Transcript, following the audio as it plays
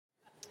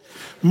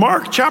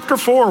Mark chapter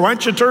 4, why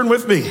don't you turn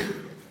with me?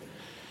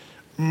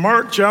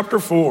 Mark chapter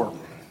 4.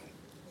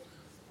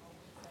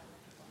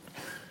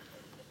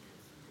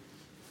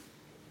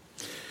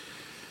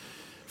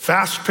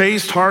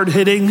 Fast-paced,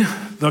 hard-hitting,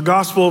 the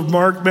Gospel of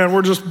Mark. Man,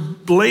 we're just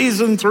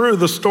blazing through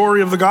the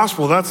story of the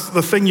gospel. That's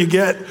the thing you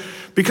get.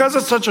 Because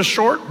it's such a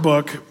short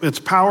book, it's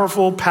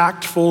powerful,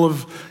 packed full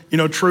of,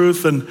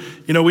 truth. And,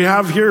 we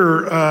have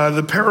here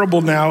the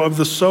parable now of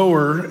the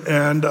sower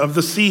and of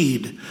the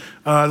seed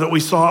that we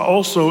saw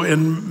also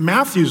in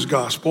Matthew's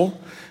gospel.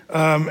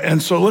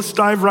 And so let's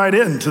dive right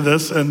into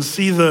this and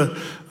see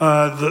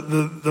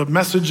the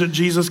message that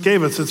Jesus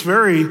gave us. It's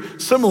very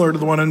similar to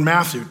the one in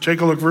Matthew.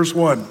 Take a look, verse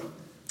 1.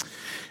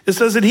 It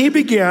says, "And he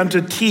began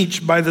to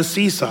teach by the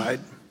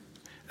seaside,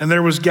 and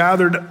there was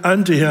gathered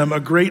unto him a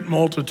great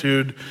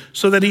multitude,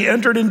 so that he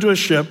entered into a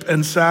ship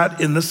and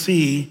sat in the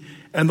sea,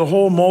 and the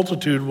whole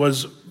multitude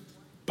was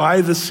by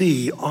the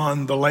sea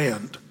on the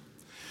land."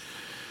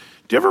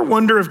 Do you ever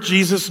wonder if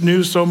Jesus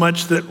knew so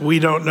much that we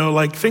don't know?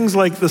 Like things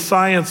like the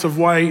science of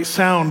why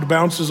sound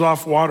bounces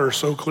off water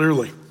so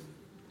clearly.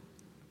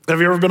 Have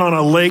you ever been on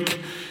a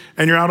lake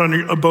and you're out on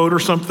a boat or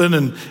something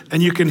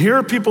and you can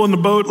hear people in the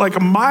boat like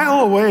a mile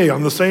away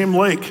on the same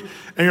lake?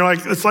 And you're like,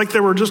 it's like they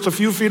were just a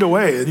few feet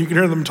away and you can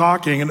hear them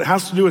talking, and it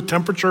has to do with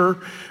temperature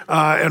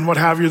and what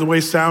have you, the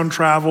way sound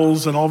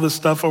travels and all this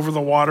stuff over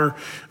the water.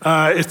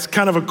 It's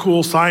kind of a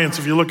cool science.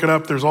 If you look it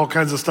up, there's all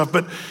kinds of stuff.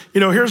 But,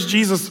 here's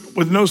Jesus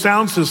with no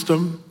sound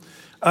system.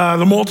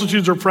 The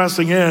multitudes are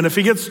pressing in. If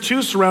he gets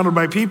too surrounded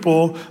by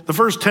people, the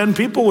first 10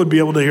 people would be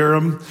able to hear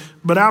him.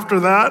 But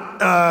after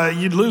that,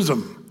 you'd lose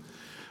him.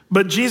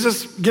 But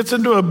Jesus gets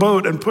into a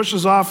boat and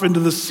pushes off into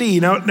the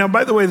sea. Now,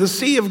 by the way, the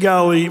Sea of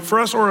Galilee,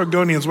 for us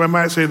Oregonians, we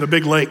might say the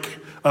big lake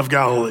of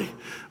Galilee.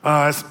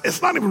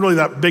 It's not even really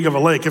that big of a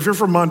lake. If you're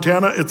from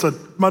Montana, it's a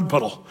mud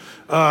puddle.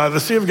 The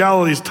Sea of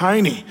Galilee is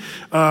tiny.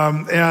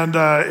 Don't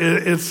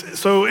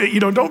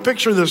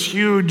picture this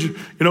huge,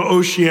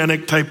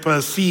 oceanic type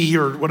of sea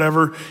or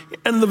whatever.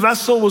 And the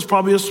vessel was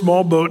probably a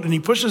small boat, and he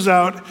pushes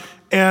out,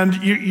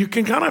 and you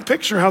can kind of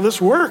picture how this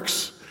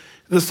works.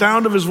 The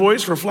sound of his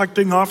voice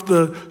reflecting off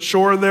the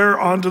shore there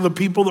onto the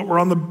people that were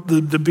on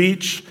the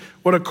beach.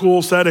 What a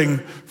cool setting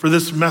for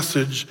this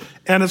message.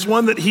 And it's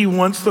one that he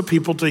wants the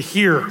people to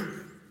hear.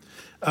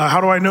 How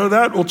do I know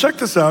that? Well, check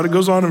this out. It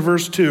goes on in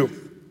verse 2.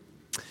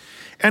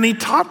 "And he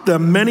taught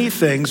them many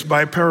things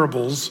by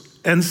parables,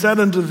 and said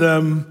unto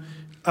them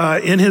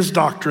in his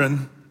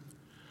doctrine,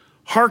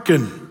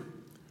 Hearken,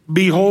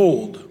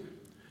 behold,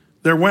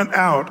 there went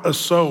out a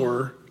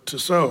sower to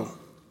sow."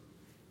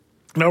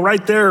 Now,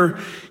 right there,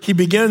 he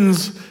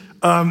begins,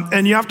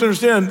 and you have to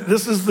understand,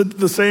 this is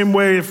the same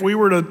way if we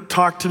were to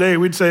talk today,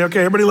 we'd say, okay,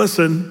 everybody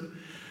listen,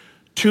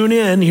 tune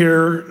in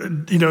here,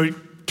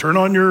 turn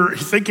on your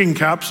thinking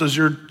caps as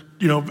your,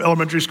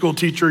 elementary school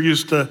teacher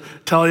used to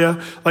tell you.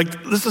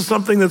 Like, this is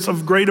something that's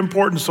of great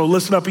importance, so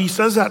listen up. He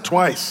says that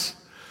twice.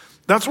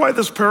 That's why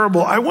this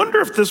parable, I wonder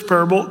if this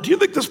parable, do you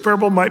think this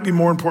parable might be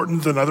more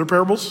important than other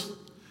parables?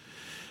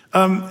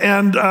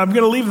 And I'm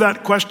going to leave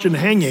that question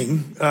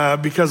hanging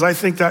because I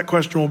think that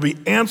question will be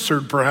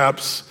answered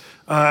perhaps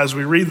as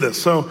we read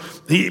this.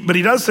 But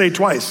he does say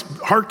twice,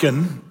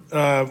 hearken,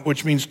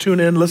 which means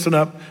tune in, listen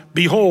up.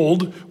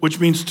 Behold,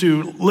 which means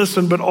to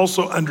listen but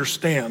also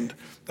understand.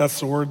 That's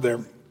the word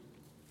there.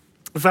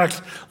 In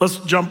fact, let's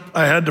jump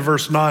ahead to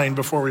verse 9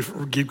 before we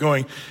keep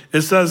going.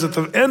 It says at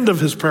the end of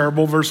his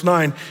parable, verse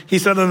 9, he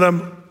said to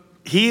them,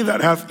 "He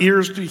that hath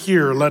ears to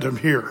hear, let him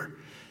hear."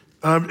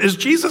 Is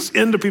Jesus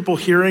into people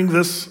hearing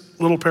this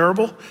little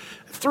parable?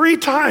 3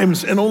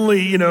 times in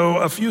only,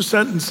 a few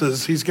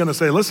sentences, he's going to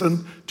say,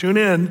 listen, tune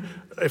in.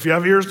 If you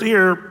have ears to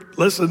hear,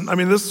 listen.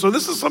 This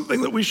is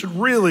something that we should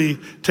really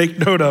take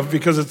note of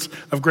because it's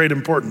of great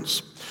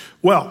importance.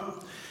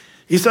 Well,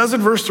 he says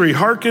in verse 3,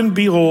 "Hearken,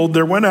 behold,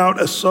 there went out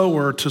a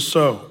sower to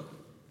sow.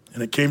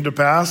 And it came to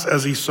pass,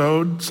 as he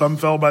sowed, some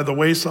fell by the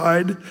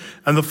wayside,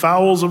 and the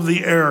fowls of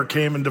the air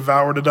came and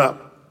devoured it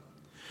up.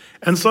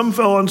 And some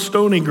fell on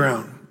stony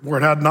ground, where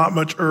it had not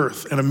much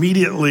earth, and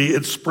immediately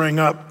it sprang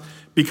up,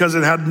 because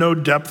it had no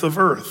depth of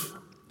earth.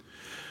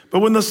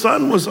 But when the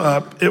sun was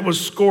up, it was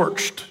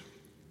scorched,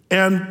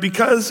 and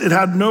because it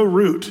had no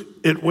root,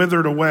 it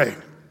withered away.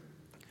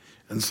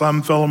 And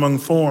some fell among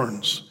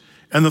thorns,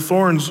 and the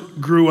thorns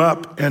grew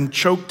up and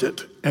choked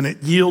it, and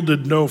it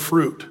yielded no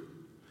fruit.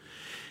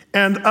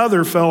 And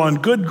other fell on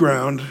good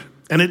ground,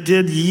 and it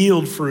did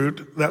yield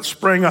fruit that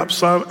sprang up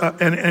some,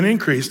 and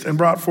increased, and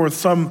brought forth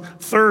some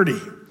 30,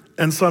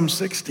 and some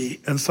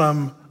 60, and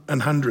some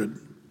 100.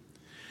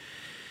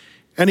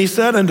 And he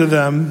said unto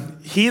them,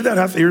 He that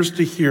hath ears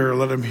to hear,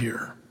 let him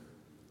hear.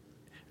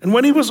 And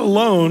when he was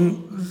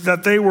alone,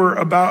 that they were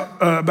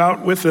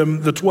about with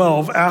him, the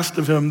 12 asked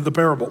of him the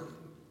parable.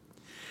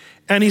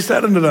 And he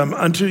said unto them,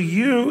 Unto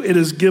you it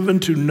is given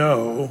to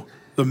know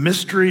the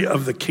mystery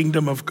of the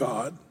kingdom of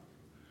God.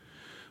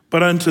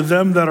 But unto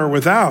them that are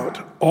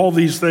without, all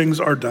these things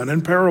are done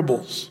in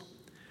parables,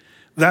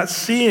 that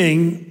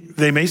seeing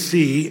they may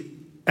see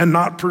and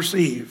not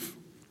perceive,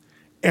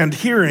 and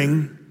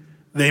hearing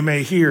they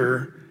may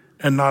hear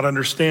and not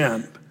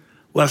understand,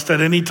 lest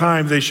at any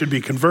time they should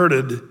be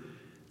converted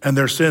and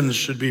their sins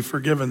should be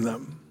forgiven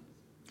them.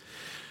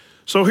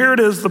 So here it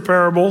is, the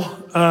parable.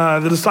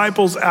 The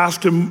disciples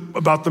asked him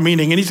about the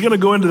meaning, and he's going to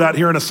go into that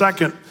here in a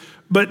second.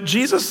 But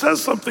Jesus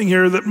says something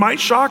here that might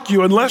shock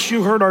you unless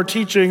you heard our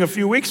teaching a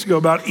few weeks ago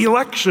about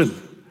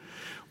election.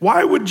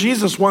 Why would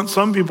Jesus want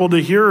some people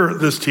to hear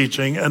this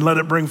teaching and let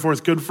it bring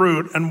forth good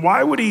fruit? And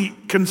why would he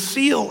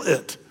conceal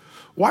it?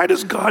 Why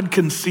does God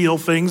conceal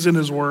things in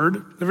his word?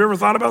 Have you ever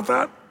thought about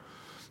that?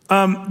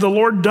 The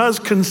Lord does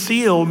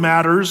conceal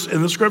matters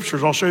in the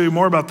scriptures. I'll show you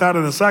more about that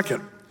in a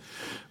second.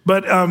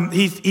 But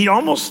he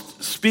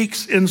almost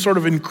speaks in sort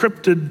of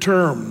encrypted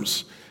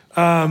terms.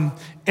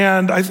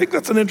 And I think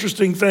that's an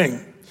interesting thing.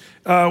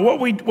 What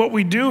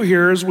we do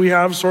here is we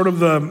have sort of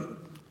the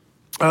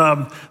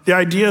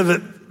idea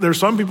that there's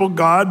some people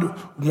God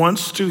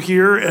wants to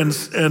hear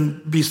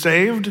and be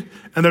saved,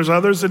 and there's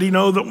others that he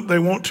knows that they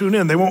won't tune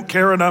in. They won't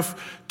care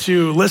enough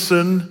to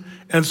listen,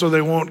 and so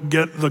they won't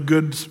get the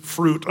good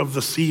fruit of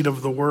the seed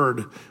of the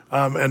word.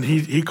 And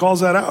he calls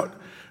that out.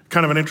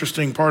 Kind of an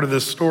interesting part of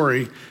this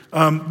story.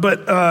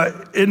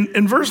 But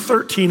in verse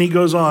 13, he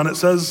goes on, it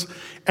says,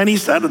 "And he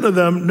said unto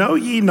them, Know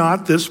ye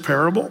not this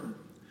parable?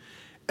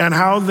 And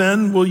how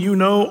then will you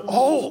know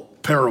all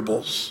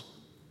parables?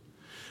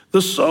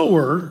 The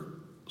sower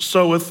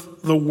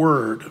soweth the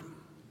word.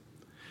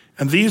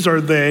 And these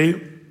are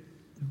they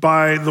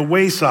by the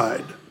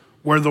wayside,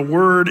 where the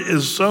word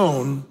is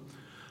sown.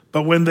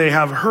 But when they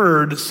have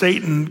heard,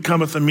 Satan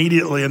cometh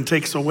immediately and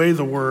takes away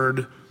the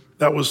word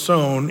that was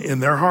sown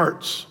in their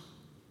hearts."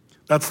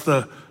 That's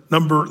the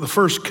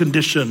first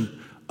condition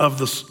of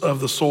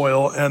the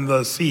soil and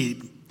the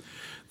seed.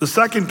 The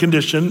second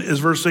condition is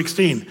verse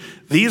 16.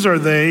 "These are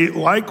they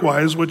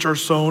likewise which are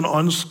sown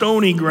on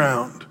stony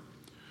ground,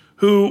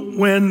 who,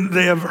 when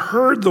they have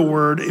heard the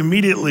word,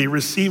 immediately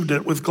received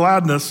it with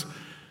gladness,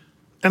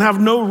 and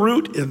have no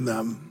root in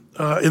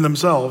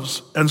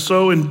themselves, and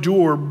so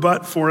endure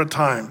but for a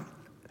time.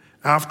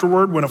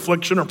 Afterward, when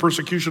affliction or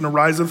persecution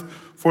ariseth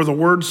for the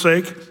word's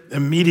sake,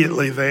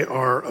 immediately they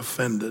are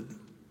offended."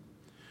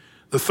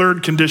 The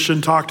third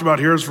condition talked about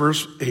here is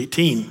verse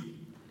 18.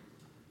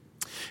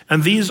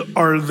 "And these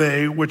are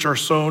they which are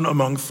sown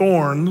among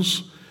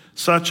thorns,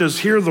 such as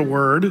hear the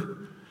word,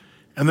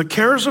 and the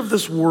cares of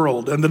this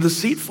world, and the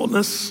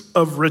deceitfulness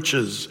of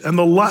riches, and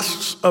the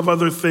lusts of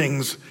other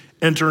things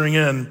entering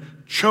in,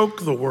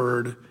 choke the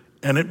word,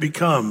 and it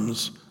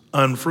becomes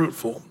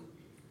unfruitful."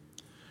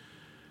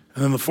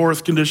 And then the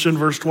fourth condition,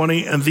 verse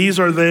 20, "And these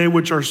are they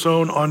which are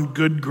sown on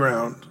good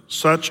ground,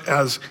 such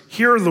as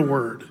hear the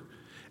word,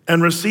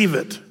 and receive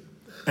it,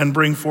 and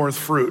bring forth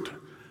fruit,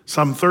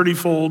 some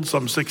 30-fold,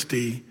 some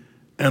 60,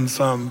 and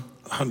some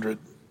 100.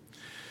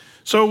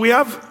 So we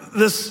have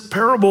this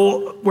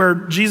parable where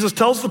Jesus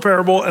tells the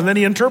parable and then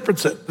he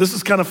interprets it. This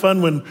is kind of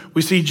fun when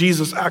we see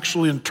Jesus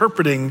actually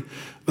interpreting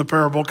the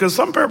parable, because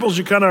some parables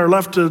you kind of are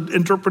left to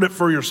interpret it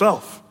for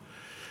yourself.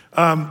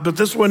 But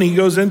this one, he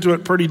goes into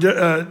it pretty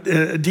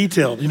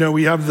detailed. You know,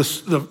 we have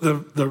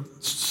the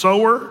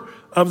sower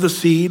of the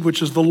seed,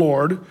 which is the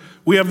Lord.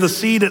 We have the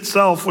seed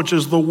itself, which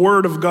is the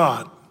word of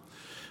God.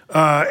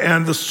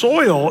 And the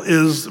soil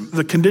is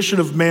the condition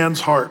of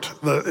man's heart.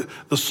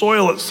 The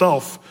soil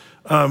itself,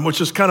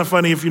 which is kind of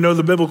funny if you know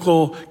the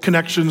biblical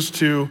connections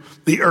to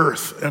the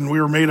earth, and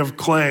we were made of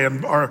clay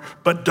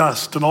but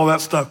dust and all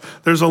that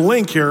stuff. There's a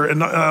link here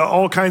and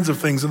all kinds of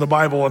things in the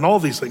Bible and all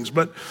these things.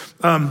 But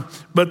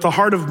the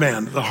heart of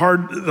man, the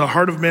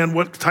heart of man,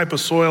 what type of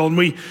soil? And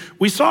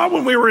we saw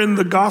when we were in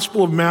the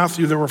Gospel of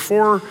Matthew, there were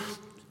 4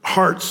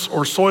 hearts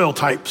or soil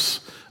types.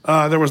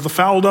 There was the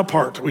fouled up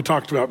heart we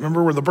talked about.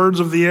 Remember where the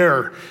birds of the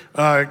air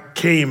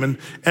came?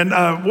 And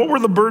what were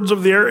the birds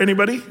of the air?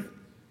 Anybody?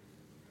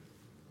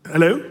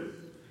 Hello?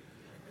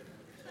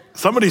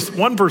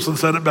 One person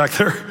said it back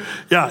there.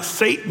 Yeah,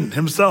 Satan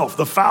himself,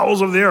 the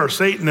fowls of the air,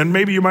 Satan. And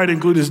maybe you might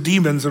include his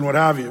demons and what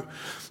have you.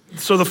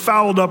 So the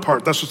fouled up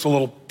heart, that's just a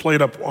little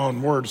played up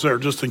on words there,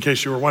 just in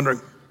case you were wondering.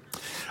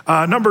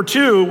 Number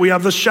 2, we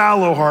have the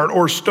shallow heart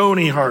or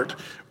stony heart,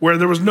 where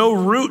there was no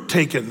root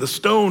taken. The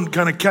stone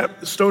kind of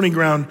kept stony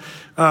ground,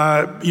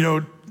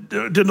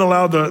 didn't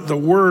allow the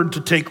word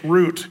to take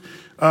root.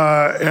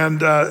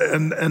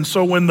 And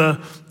so when the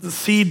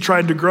seed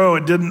tried to grow,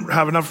 it didn't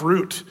have enough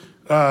root,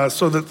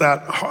 so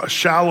that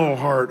shallow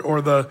heart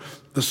or the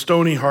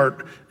stony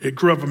heart, it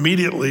grew up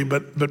immediately,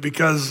 but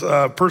because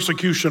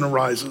persecution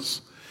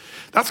arises.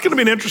 That's going to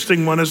be an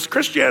interesting one. As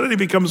Christianity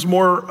becomes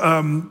more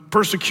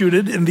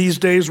persecuted in these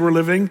days we're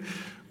living,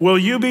 will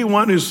you be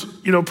one who's,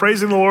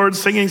 praising the Lord,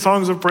 singing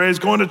songs of praise,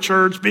 going to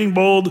church, being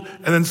bold,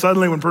 and then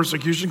suddenly when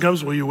persecution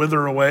comes, will you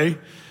wither away?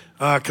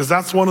 Because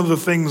that's one of the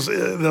things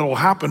that will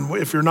happen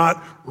if you're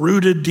not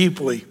rooted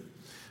deeply.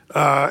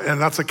 And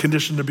that's a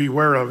condition to be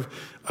aware of.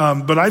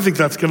 But I think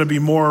that's going to be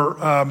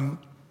more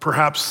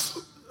perhaps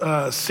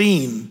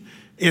seen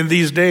in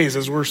these days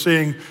as we're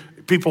seeing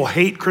people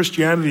hate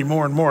Christianity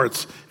more and more.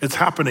 It's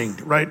happening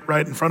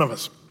right in front of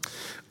us.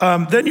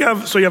 Then you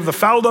have the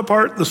fouled up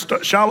heart, the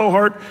shallow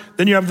heart.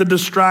 Then you have the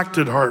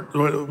distracted heart,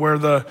 where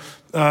the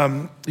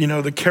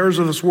The cares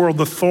of this world,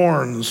 the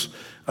thorns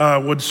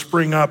would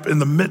spring up in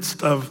the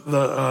midst of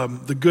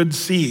the good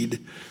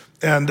seed.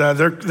 And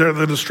they're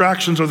the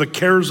distractions are the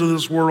cares of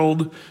this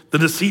world, the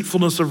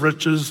deceitfulness of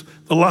riches,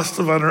 the lust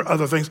of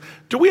other things.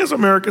 Do we as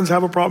Americans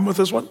have a problem with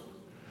this one?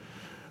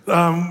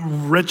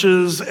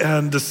 Riches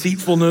and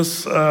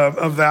deceitfulness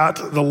of that,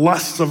 the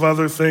lusts of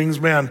other things.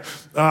 Man,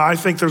 I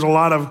think there's a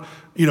lot of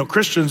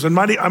Christians, and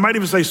I might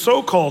even say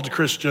so-called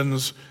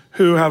Christians,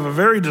 who have a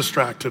very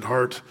distracted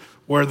heart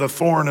where the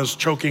thorn is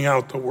choking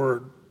out the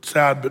word.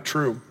 Sad but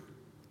true.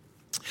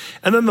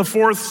 And then the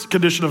fourth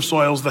condition of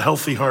soil is the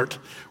healthy heart,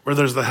 where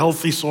there's the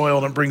healthy soil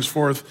and it brings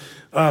forth.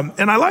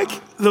 And I like,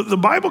 the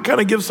Bible kind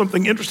of gives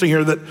something interesting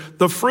here, that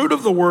the fruit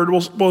of the word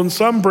will in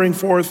some bring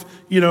forth,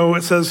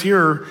 it says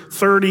here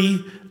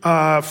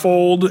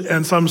 30-fold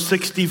and some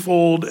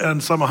 60-fold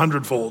and some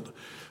 100-fold.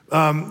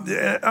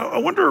 I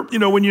wonder,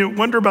 when you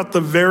wonder about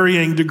the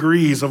varying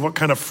degrees of what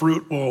kind of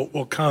fruit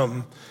will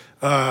come,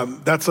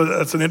 that's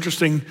an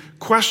interesting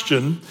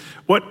question.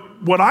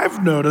 What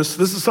I've noticed,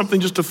 this is something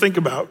just to think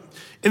about,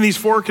 in these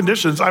four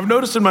conditions, I've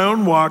noticed in my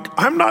own walk,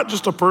 I'm not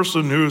just a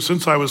person who,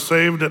 since I was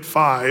saved at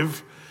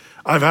 5,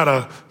 I've had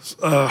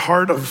a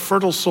heart of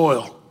fertile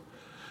soil.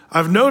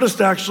 I've noticed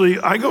actually,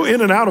 I go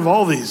in and out of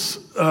all these.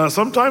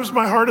 Sometimes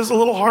my heart is a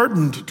little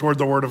hardened toward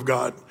the Word of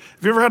God.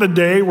 Have you ever had a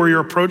day where you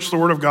approach the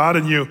Word of God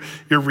and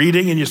you're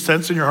reading and you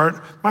sense in your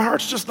heart, my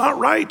heart's just not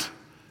right?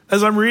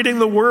 As I'm reading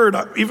the word,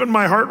 even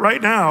my heart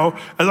right now,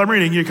 as I'm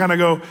reading, you kind of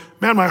go,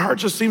 man, my heart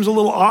just seems a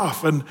little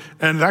off. And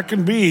that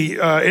can be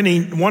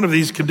any one of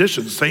these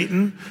conditions.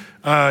 Satan,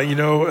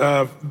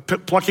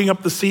 plucking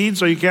up the seed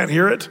so you can't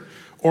hear it.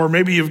 Or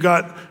maybe you've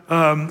got,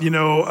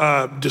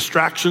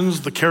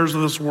 distractions, the cares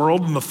of this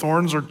world, and the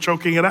thorns are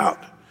choking it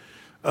out.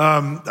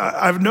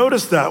 I've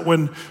noticed that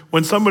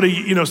when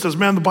somebody, says,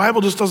 man, the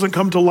Bible just doesn't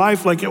come to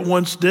life like it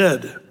once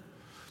did.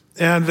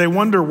 And they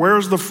wonder,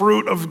 where's the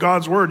fruit of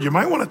God's word? You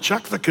might want to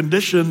check the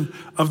condition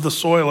of the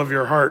soil of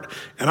your heart.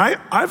 And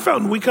I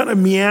found we kind of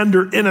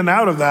meander in and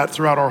out of that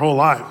throughout our whole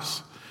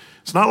lives.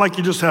 It's not like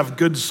you just have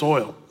good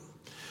soil.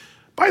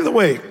 By the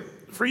way,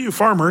 for you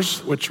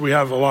farmers, which we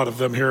have a lot of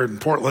them here in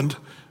Portland,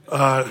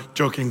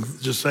 joking,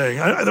 just saying,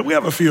 we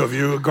have a few of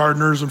you,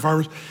 gardeners and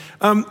farmers.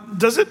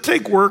 Does it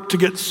take work to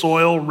get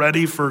soil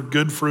ready for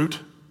good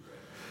fruit?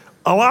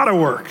 A lot of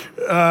work,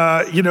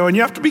 and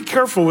you have to be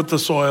careful with the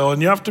soil,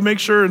 and you have to make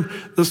sure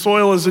the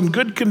soil is in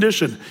good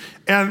condition.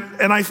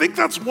 And I think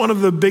that's one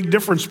of the big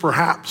difference,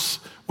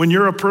 perhaps, when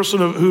you're a person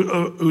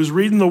who's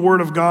reading the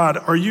Word of God.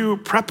 Are you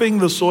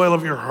prepping the soil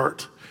of your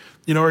heart?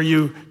 Are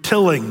you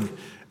tilling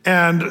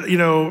and,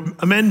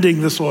 amending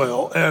the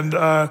soil and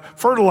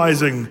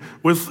fertilizing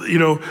with,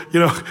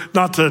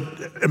 not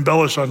to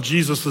embellish on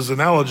Jesus's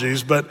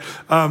analogies, but,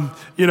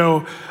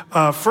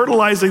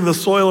 fertilizing the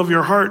soil of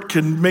your heart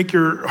can make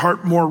your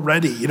heart more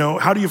ready.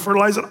 How do you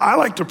fertilize it? I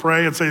like to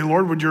pray and say,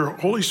 Lord, would your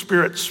Holy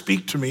Spirit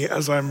speak to me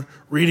as I'm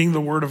reading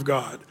the Word of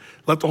God?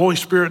 Let the Holy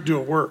Spirit do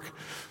a work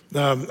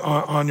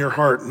on your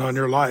heart and on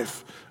your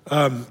life.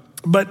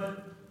 But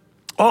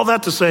all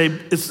that to say,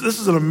 this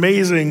is an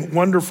amazing,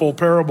 wonderful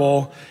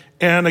parable.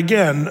 And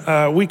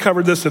again, we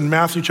covered this in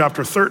Matthew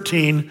chapter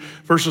 13,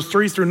 verses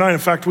 3 through 9. In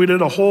fact, we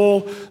did a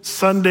whole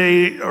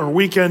Sunday or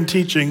weekend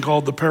teaching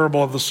called the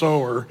parable of the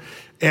sower.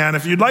 And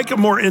if you'd like it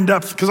more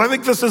in-depth, because I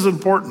think this is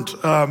important.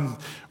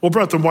 Well,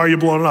 Brethren, why are you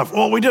blowing it off?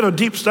 Well, we did a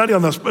deep study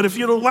on this, but if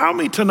you'd allow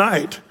me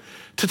tonight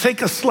to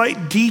take a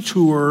slight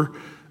detour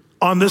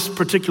on this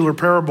particular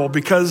parable,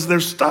 because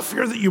there's stuff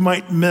here that you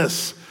might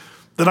miss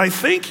that I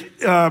think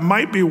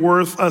might be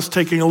worth us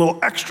taking a little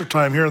extra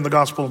time here in the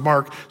Gospel of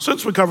Mark,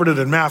 since we covered it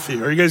in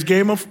Matthew. Are you guys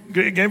game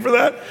for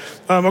that?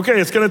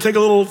 Okay, it's going to take a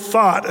little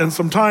thought and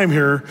some time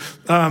here.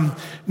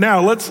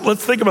 Now, let's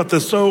think about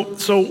this. So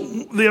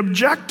the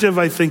objective,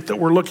 I think, that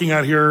we're looking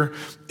at here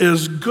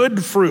is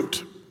good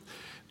fruit.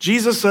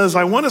 Jesus says,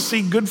 I want to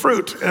see good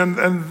fruit.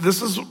 And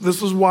this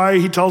is why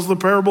he tells the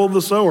parable of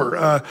the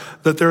sower,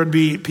 that there would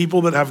be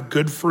people that have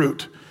good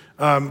fruit.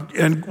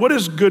 And what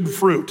is good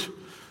fruit?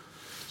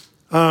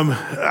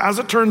 As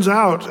it turns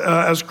out,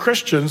 as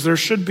Christians, there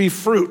should be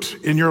fruit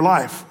in your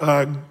life,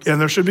 and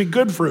there should be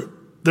good fruit.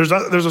 There's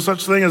a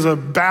such thing as a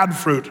bad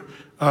fruit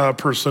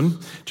person. Do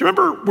you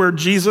remember where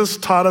Jesus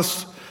taught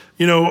us,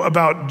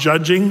 about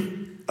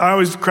judging? I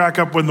always crack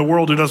up when the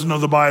world who doesn't know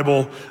the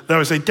Bible, they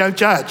always say, don't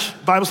judge.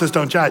 The Bible says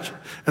don't judge.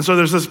 And so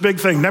there's this big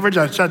thing, never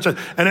judge, judge, judge.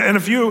 And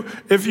if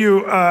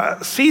you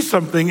see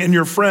something in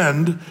your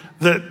friend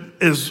that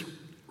is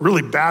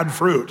really bad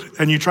fruit,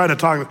 and you try to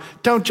talk,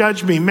 don't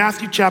judge me,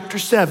 Matthew chapter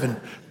 7,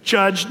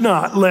 judge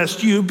not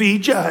lest you be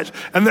judged.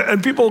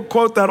 And people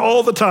quote that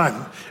all the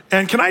time.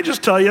 And can I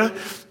just tell you,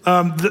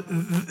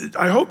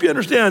 I hope you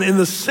understand, in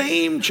the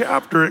same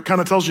chapter, it kind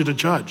of tells you to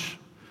judge.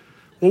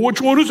 Well, which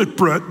one is it,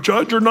 Brett?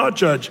 Judge or not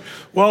judge?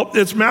 Well,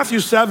 it's Matthew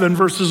 7,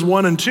 verses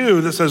 1 and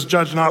 2 that says,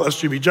 judge not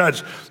lest you be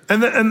judged.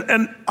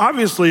 And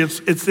obviously,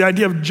 it's the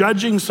idea of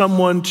judging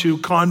someone to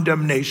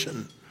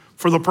condemnation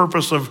for the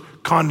purpose of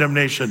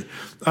condemnation.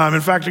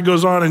 In fact, it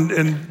goes on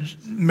in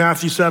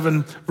Matthew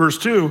 7, verse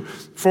 2,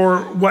 for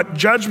what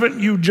judgment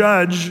you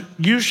judge,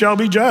 you shall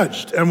be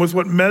judged. And with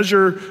what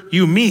measure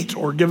you mete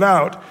or give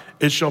out,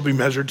 it shall be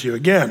measured to you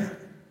again.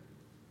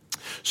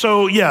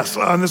 So yes,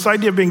 on this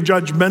idea of being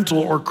judgmental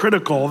or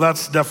critical,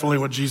 that's definitely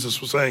what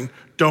Jesus was saying,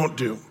 don't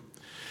do.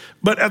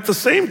 But at the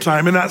same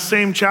time, in that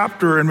same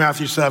chapter in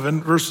Matthew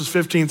 7, verses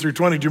 15 through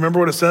 20, do you remember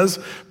what it says?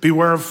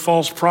 Beware of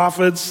false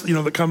prophets,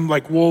 that come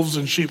like wolves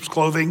in sheep's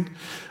clothing.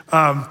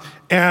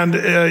 And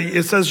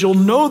it says you'll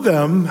know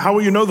them. How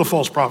will you know the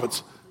false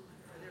prophets?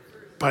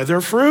 By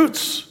their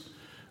fruits.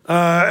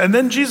 And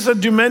then Jesus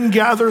said, do men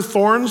gather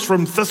thorns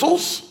from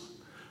thistles?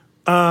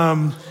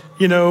 It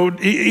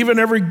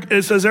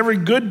says every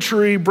good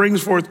tree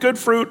brings forth good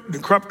fruit, and a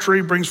corrupt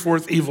tree brings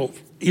forth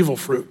evil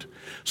fruit.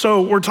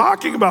 So we're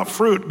talking about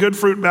fruit, good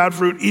fruit, bad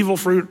fruit, evil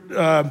fruit,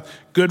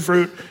 good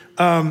fruit.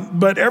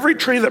 But every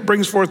tree that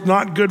brings forth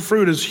not good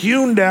fruit is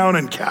hewn down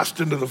and cast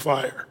into the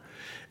fire.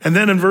 And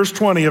then in verse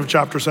 20 of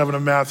chapter 7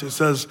 of Matthew, it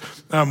says,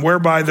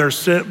 whereby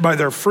by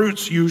their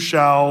fruits you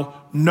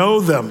shall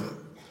know them.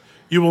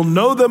 You will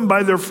know them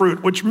by their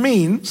fruit, which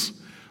means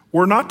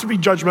we're not to be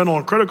judgmental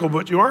and critical,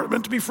 but you are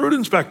meant to be fruit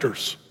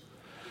inspectors.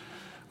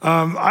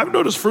 I've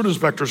noticed fruit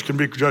inspectors can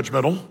be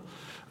judgmental.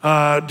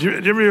 Do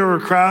you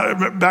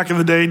ever, back in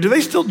the day, do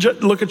they still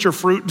look at your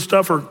fruit and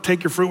stuff or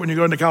take your fruit when you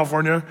go into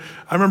California?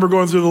 I remember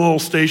going through the little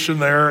station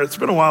there. It's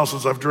been a while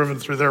since I've driven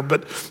through there,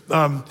 but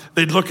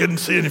they'd look and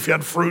see if you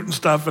had fruit and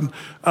stuff. And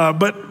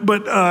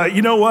but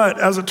you know what?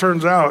 As it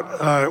turns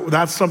out,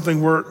 that's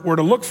something we're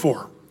to look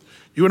for.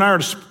 You and I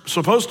are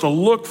supposed to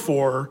look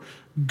for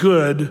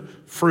good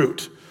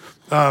fruit.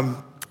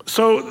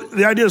 So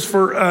the idea is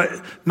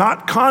for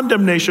not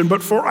condemnation,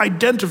 but for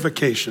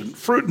identification,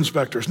 fruit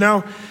inspectors.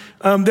 Now,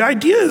 the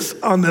idea is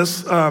on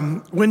this,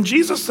 when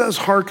Jesus says,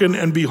 hearken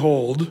and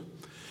behold,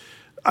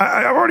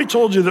 I've already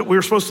told you that we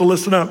were supposed to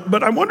listen up,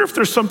 but I wonder if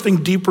there's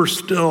something deeper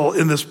still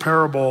in this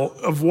parable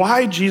of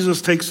why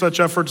Jesus takes such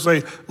effort to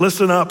say,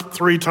 listen up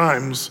 3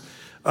 times.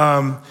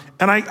 And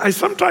I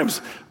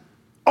sometimes,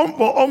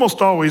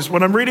 almost always,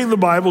 when I'm reading the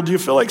Bible, do you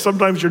feel like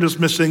sometimes you're just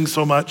missing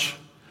so much?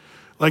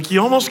 Like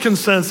you almost can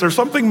sense there's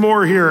something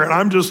more here and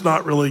I'm just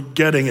not really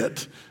getting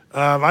it.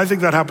 I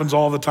think that happens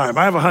all the time.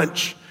 I have a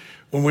hunch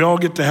when we all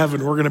get to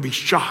heaven, we're gonna be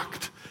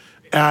shocked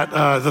at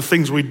the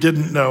things we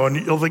didn't know. And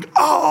you'll think,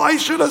 oh, I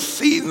should have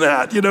seen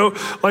that,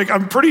 Like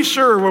I'm pretty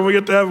sure when we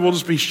get to heaven, we'll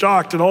just be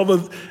shocked at all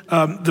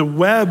the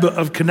web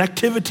of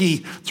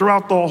connectivity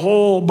throughout the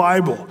whole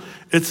Bible.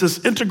 It's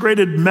this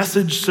integrated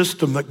message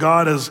system that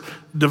God has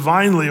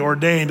divinely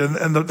ordained.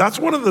 And that's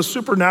one of the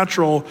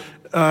supernatural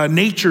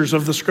natures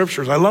of the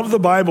scriptures. I love the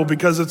Bible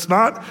because it's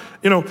not,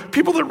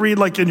 people that read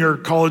like in your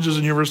colleges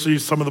and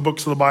universities, some of the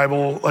books of the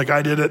Bible, like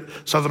I did at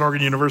Southern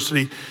Oregon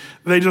University,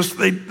 they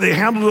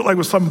handled it like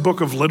with some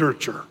book of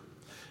literature,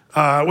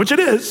 which it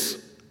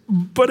is,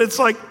 but it's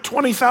like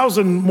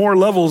 20,000 more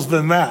levels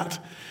than that.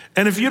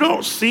 And if you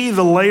don't see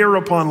the layer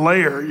upon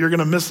layer, you're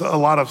gonna miss a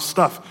lot of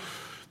stuff.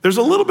 There's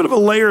a little bit of a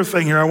layer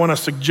thing here I wanna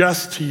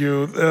suggest to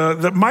you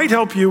that might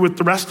help you with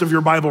the rest of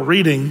your Bible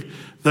reading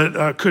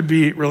that could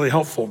be really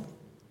helpful.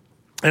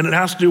 And it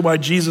has to do why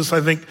Jesus, I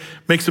think,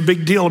 makes a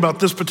big deal about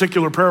this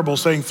particular parable,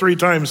 saying 3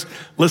 times,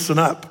 listen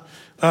up.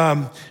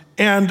 And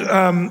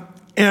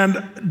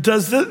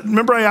does this,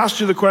 remember I asked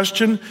you the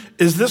question,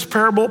 is this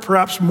parable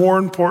perhaps more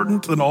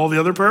important than all the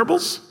other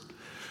parables?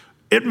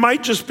 It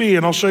might just be,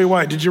 and I'll show you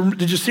why. Did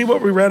you see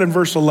what we read in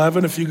verse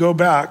 11? If you go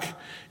back,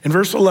 in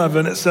verse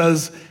 11, it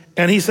says,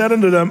 and he said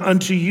unto them,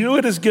 unto you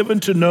it is given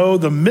to know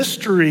the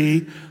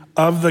mystery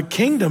of the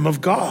kingdom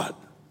of God.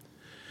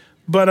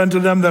 But unto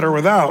them that are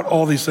without,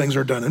 all these things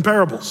are done in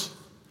parables.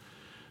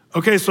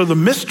 Okay, so the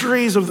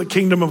mysteries of the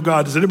kingdom of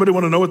God. Does anybody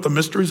want to know what the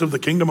mysteries of the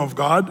kingdom of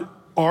God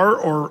are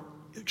or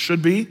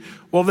should be?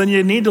 Well, then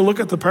you need to look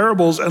at the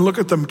parables and look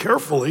at them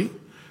carefully.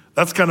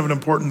 That's kind of an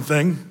important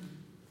thing.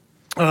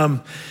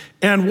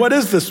 And what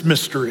is this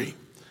mystery?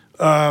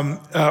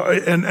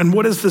 And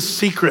what is this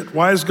secret?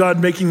 Why is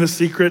God making this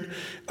secret?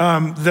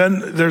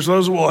 Then there's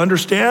those who will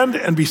understand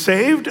and be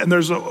saved, and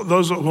there's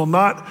those who will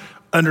not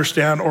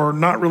understand or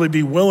not really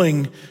be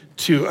willing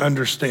to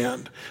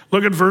understand.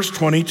 Look at verse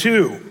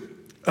 22.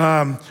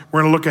 We're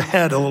going to look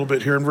ahead a little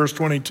bit here in verse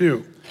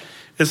 22.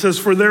 It says,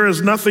 for there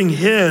is nothing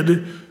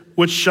hid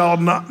which shall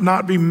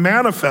not be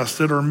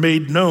manifested or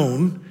made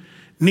known,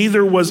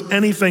 neither was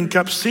anything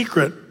kept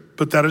secret,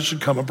 but that it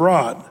should come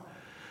abroad.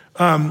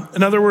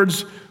 In other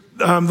words,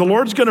 the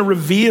Lord's going to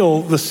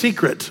reveal the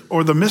secret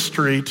or the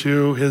mystery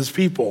to his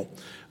people.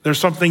 There's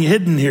something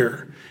hidden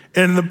here.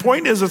 And the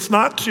point is, it's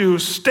not to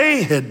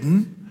stay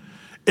hidden.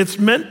 It's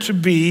meant to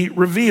be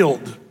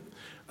revealed.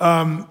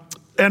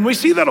 And we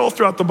see that all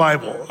throughout the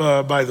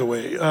Bible, by the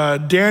way.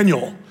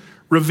 Daniel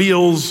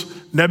reveals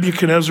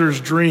Nebuchadnezzar's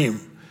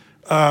dream.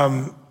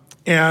 And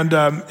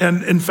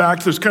in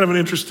fact, there's kind of an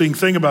interesting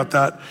thing about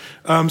that.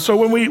 So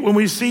when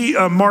we see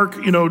Mark,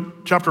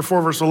 chapter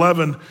 4, verse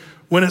 11,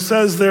 when it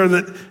says there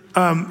that,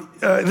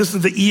 this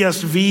is the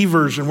ESV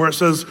version, where it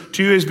says,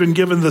 to you has been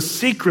given the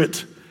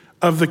secret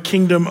of the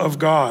kingdom of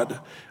God.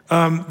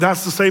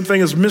 That's the same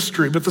thing as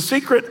mystery. But a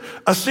secret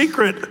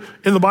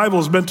in the Bible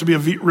is meant to be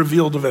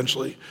revealed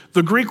eventually.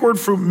 The Greek word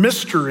for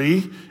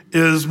mystery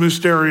is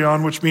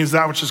mysterion, which means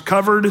that which is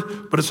covered,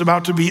 but it's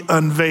about to be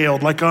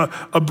unveiled. Like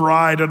a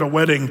bride at a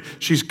wedding,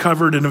 she's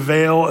covered in a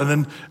veil, and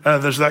then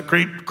there's that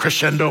great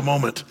crescendo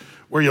moment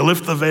where you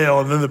lift the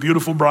veil, and then the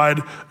beautiful bride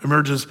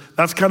emerges.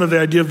 That's kind of the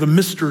idea of the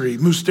mystery,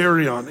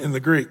 mysterion in the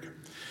Greek.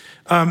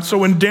 So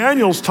when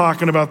Daniel's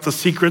talking about the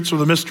secrets or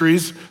the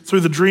mysteries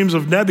through the dreams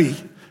of Nebi,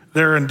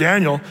 there in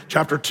Daniel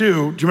chapter 2, do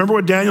you remember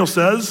what Daniel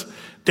says?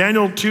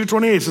 Daniel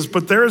 2:28 says,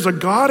 but there is a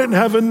God in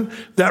heaven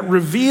that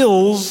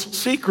reveals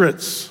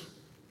secrets.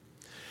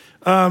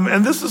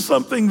 And this is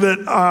something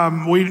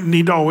that we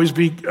need to always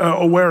be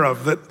aware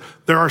of, that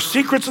there are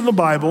secrets in the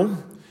Bible,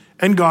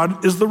 and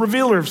God is the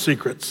revealer of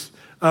secrets.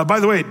 By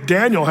the way,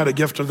 Daniel had a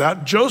gift of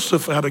that.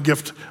 Joseph had a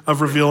gift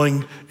of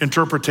revealing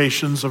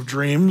interpretations of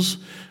dreams.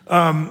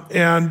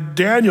 And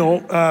Daniel,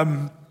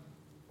 the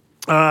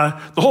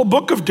whole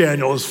book of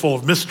Daniel is full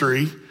of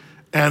mystery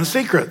and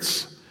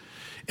secrets.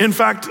 In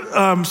fact,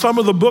 some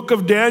of the book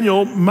of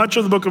Daniel, much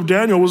of the book of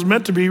Daniel was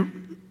meant to be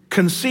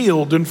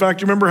concealed. In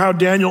fact, you remember how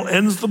Daniel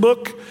ends the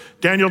book?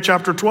 Daniel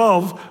chapter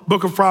 12,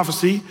 book of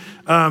prophecy,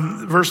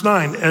 verse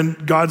 9.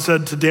 And God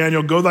said to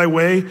Daniel, go thy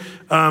way,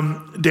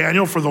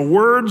 Daniel, for the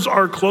words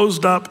are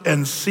closed up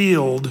and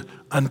sealed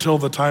until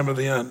the time of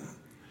the end.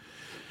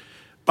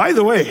 By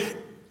the way,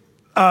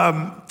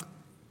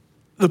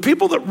 the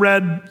people that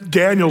read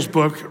Daniel's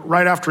book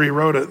right after he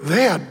wrote it,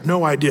 they had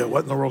no idea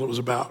what in the world it was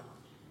about.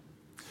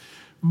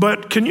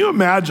 But can you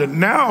imagine,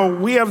 now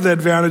we have the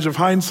advantage of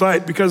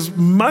hindsight because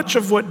much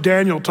of what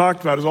Daniel talked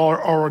about has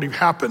already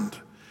happened.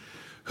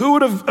 Who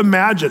would have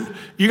imagined?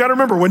 You got to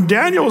remember, when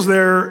Daniel was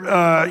there,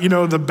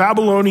 the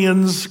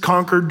Babylonians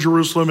conquered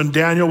Jerusalem and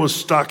Daniel was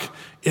stuck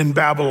in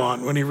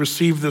Babylon when he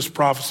received this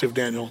prophecy of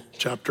Daniel,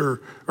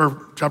 chapters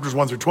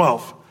 1 through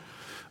 12.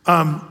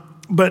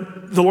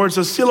 But the Lord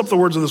says, seal up the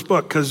words of this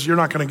book because you're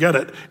not going to get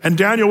it. And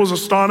Daniel was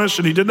astonished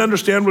and he didn't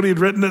understand what he had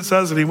written, it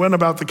says, and he went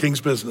about the king's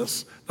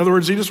business. In other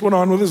words, he just went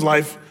on with his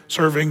life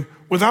serving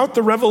without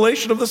the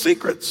revelation of the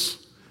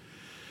secrets.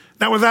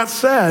 Now, with that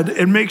said,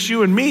 it makes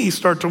you and me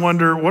start to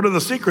wonder, what are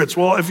the secrets?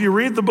 Well, if you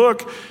read the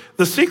book,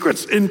 the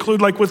secrets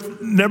include, like with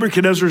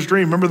Nebuchadnezzar's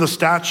dream, remember the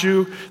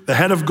statue? The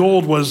head of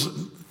gold was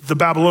the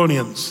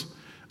Babylonians.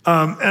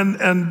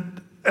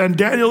 And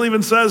Daniel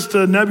even says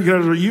to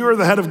Nebuchadnezzar, you are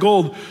the head of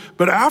gold,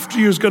 but after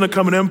you is going to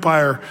come an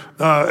empire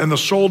and the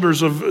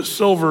shoulders of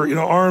silver,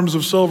 arms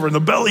of silver, and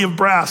the belly of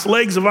brass,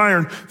 legs of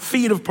iron,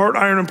 feet of part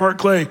iron and part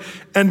clay.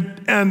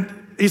 And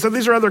he said,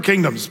 these are other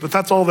kingdoms, but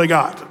that's all they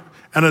got.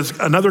 And as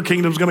another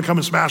kingdom's going to come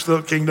and smash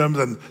the kingdoms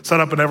and set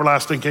up an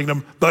everlasting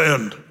kingdom, the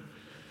end.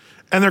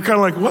 And they're kind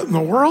of like, what in the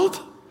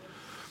world?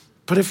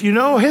 But if you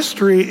know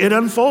history, it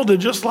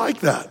unfolded just like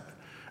that.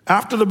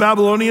 After the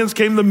Babylonians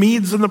came the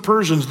Medes and the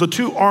Persians, the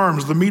two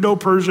arms, the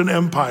Medo-Persian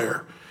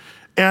Empire.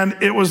 And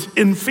it was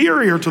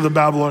inferior to the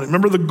Babylonians.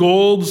 Remember the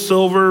gold,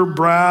 silver,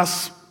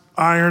 brass,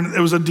 iron?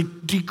 It was a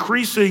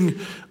decreasing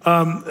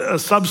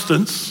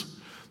substance,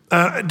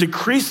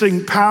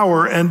 decreasing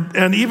power,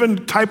 and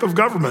even type of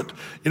government.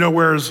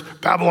 Whereas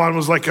Babylon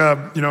was like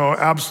a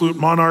absolute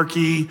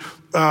monarchy.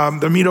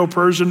 The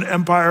Medo-Persian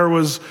Empire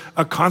was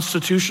a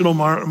constitutional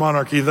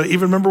monarchy. Even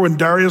remember when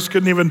Darius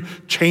couldn't even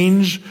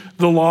change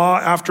the law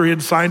after he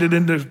had signed it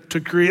into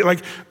to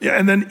create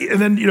and then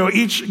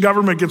each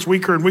government gets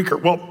weaker and weaker.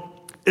 Well,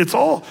 it's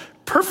all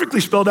perfectly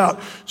spelled out.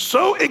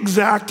 So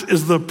exact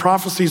is the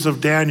prophecies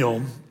of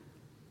Daniel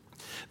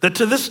that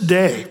to this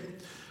day,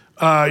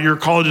 your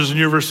colleges and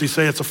universities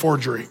say it's a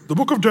forgery. The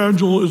book of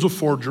Daniel is a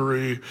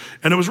forgery,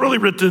 and it was really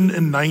written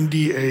in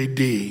 90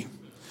 AD.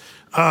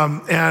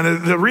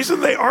 And the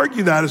reason they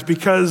argue that is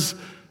because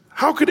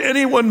how could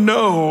anyone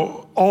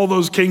know all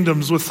those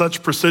kingdoms with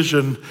such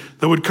precision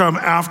that would come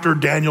after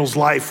Daniel's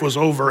life was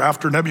over,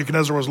 after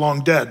Nebuchadnezzar was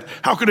long dead?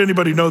 How could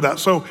anybody know that?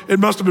 So it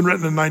must have been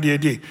written in 90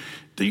 AD.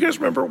 Do you guys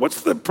remember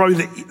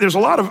there's a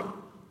lot of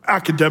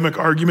academic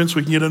arguments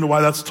we can get into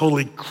why that's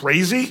totally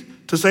crazy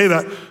to say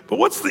that, but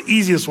what's the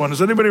easiest one?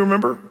 Does anybody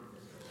remember?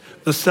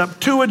 The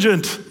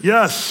Septuagint,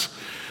 yes.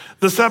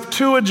 The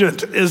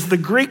Septuagint is the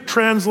Greek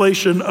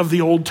translation of the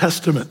Old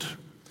Testament.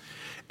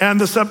 And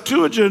the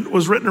Septuagint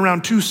was written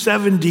around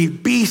 270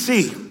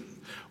 BC.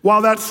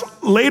 While that's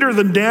later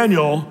than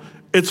Daniel,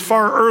 it's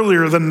far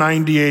earlier than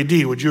 90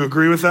 AD. Would you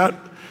agree with that?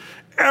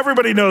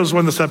 Everybody knows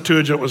when the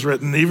Septuagint was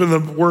written. Even the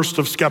worst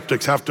of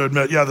skeptics have to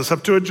admit, the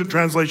Septuagint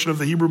translation of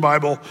the Hebrew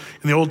Bible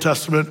in the Old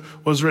Testament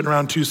was written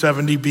around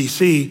 270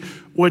 BC,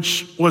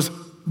 which was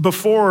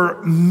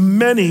before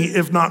many,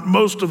 if not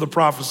most of the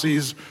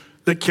prophecies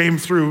that came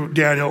through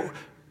Daniel.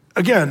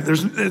 Again,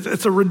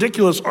 it's a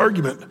ridiculous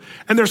argument,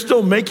 and they're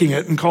still making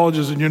it in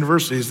colleges and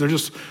universities. They're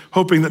just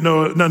hoping that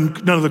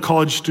none of the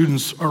college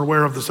students are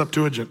aware of the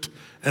Septuagint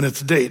and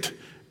its date.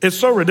 It's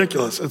so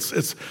ridiculous.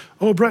 It's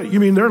oh, Brett, you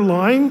mean they're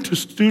lying to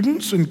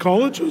students in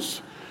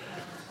colleges?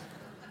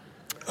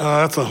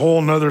 That's a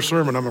whole nother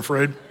sermon, I'm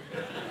afraid.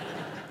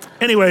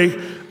 Anyway,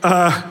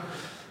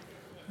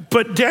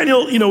 but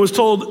Daniel, was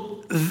told,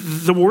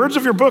 the words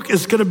of your book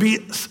is going to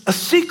be a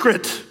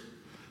secret,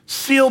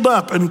 sealed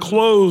up and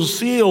closed,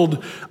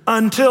 sealed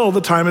until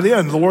the time of the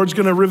end. The Lord's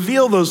going to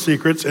reveal those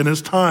secrets in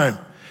his time.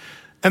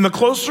 And the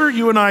closer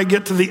you and I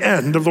get to the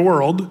end of the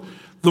world,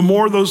 the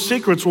more those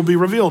secrets will be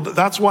revealed.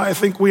 That's why I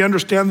think we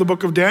understand the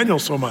book of Daniel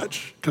so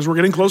much, because we're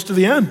getting close to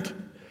the end.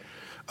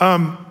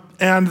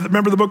 And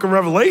remember the book of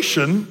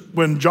Revelation,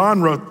 when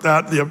John wrote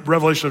that, the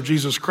revelation of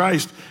Jesus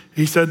Christ,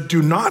 he said,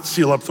 do not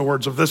seal up the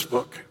words of this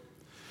book,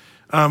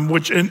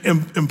 which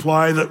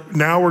imply that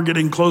now we're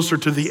getting closer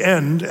to the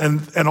end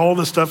and all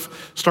this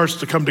stuff starts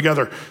to come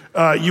together.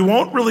 You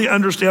won't really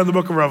understand the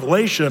book of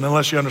Revelation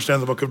unless you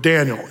understand the book of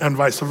Daniel and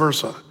vice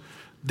versa.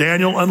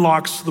 Daniel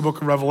unlocks the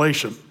book of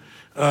Revelation,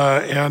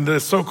 and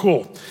it's so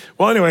cool.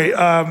 Well, anyway,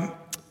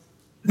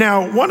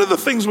 now one of the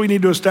things we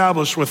need to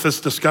establish with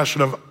this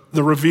discussion of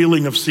the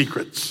revealing of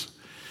secrets,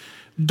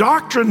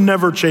 doctrine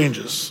never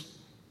changes.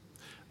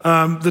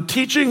 The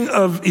teaching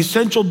of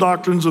essential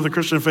doctrines of the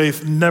Christian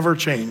faith never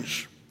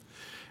change.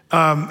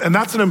 And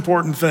that's an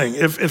important thing.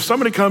 If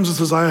somebody comes and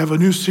says, I have a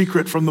new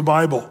secret from the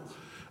Bible,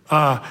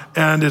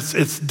 and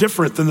it's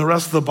different than the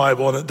rest of the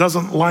Bible, and it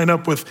doesn't line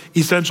up with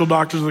essential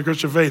doctrines of the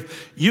Christian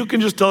faith, you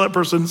can just tell that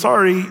person,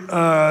 sorry,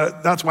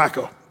 that's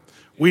wacko.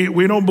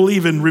 We don't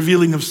believe in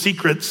revealing of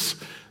secrets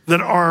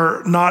that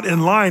are not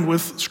in line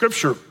with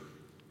Scripture.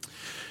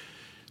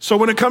 So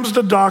when it comes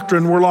to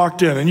doctrine, we're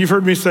locked in. And you've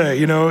heard me say,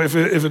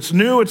 if it's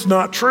new, it's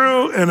not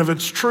true. And if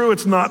it's true,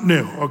 it's not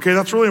new. Okay,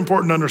 that's really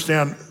important to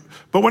understand.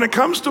 But when it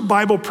comes to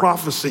Bible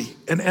prophecy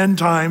and end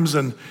times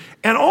and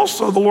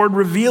also the Lord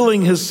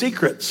revealing his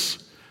secrets,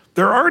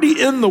 they're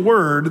already in the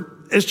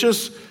word. It's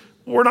just,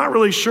 we're not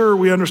really sure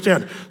we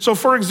understand. So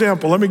for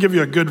example, let me give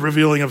you a good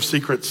revealing of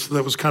secrets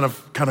that was kind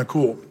of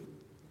cool.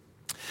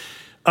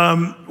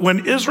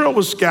 When Israel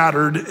was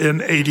scattered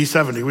in AD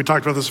 70, we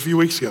talked about this a few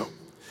weeks ago.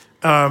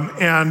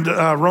 And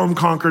Rome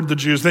conquered the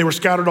Jews. They were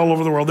scattered all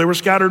over the world. They were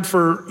scattered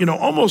for,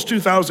 almost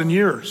 2,000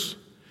 years.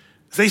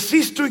 They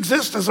ceased to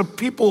exist as a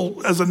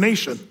people, as a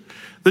nation.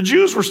 The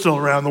Jews were still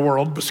around the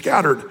world, but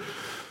scattered.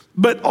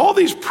 But all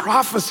these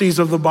prophecies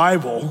of the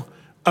Bible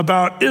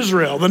about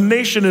Israel, the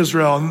nation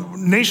Israel,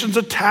 and nations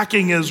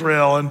attacking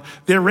Israel, and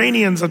the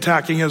Iranians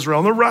attacking Israel,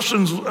 and the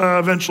Russians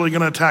eventually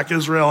going to attack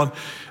Israel, and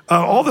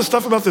all this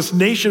stuff about this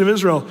nation of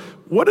Israel.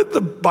 What did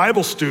the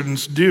Bible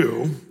students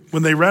do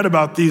when they read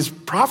about these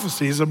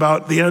prophecies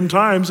about the end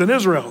times in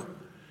Israel?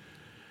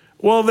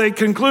 Well, they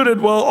concluded,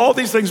 all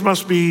these things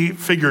must be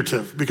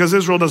figurative because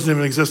Israel doesn't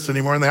even exist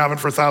anymore and they haven't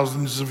for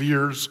thousands of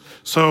years.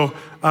 So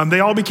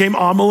they all became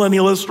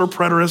amillennialists or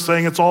preterists,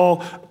 saying it's all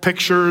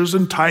pictures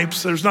and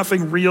types. There's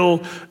nothing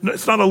real.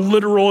 It's not a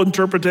literal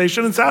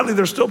interpretation. And sadly,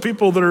 there's still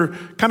people that are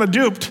kind of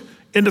duped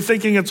into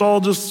thinking it's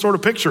all just sort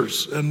of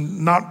pictures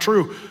and not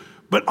true.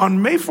 But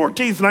on May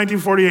 14th,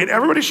 1948,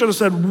 everybody should have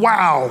said,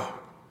 wow.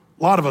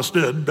 A lot of us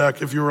did,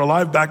 if you were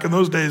alive back in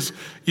those days.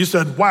 You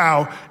said,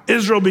 wow,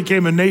 Israel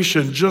became a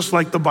nation just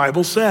like the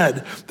Bible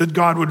said, that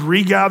God would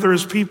regather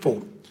his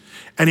people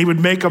and he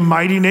would make a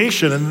mighty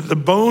nation and the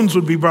bones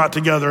would be brought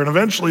together and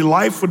eventually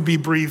life would be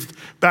breathed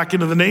back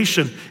into the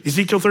nation.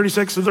 Ezekiel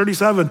 36 and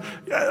 37,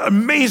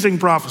 amazing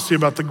prophecy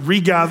about the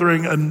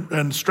regathering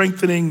and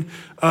strengthening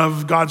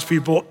of God's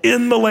people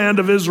in the land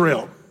of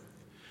Israel.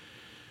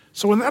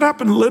 So when that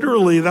happened,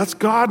 literally, that's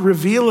God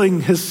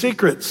revealing his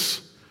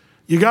secrets.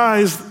 You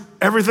guys,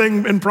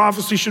 everything in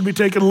prophecy should be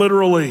taken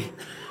literally.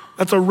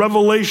 That's a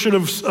revelation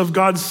of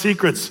God's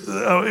secrets.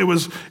 It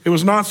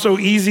was not so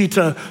easy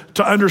to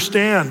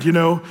understand,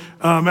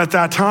 at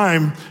that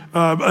time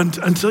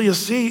until you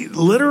see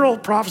literal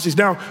prophecies.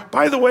 Now,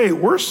 by the way,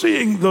 we're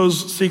seeing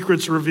those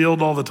secrets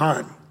revealed all the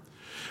time.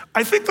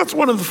 I think that's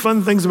one of the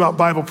fun things about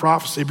Bible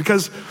prophecy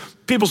because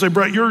people say,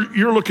 Brett,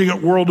 you're looking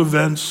at world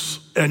events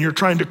and you're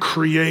trying to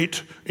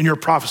create in your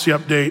prophecy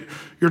update,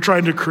 you're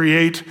trying to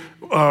create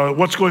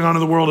what's going on in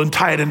the world and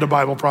tie it into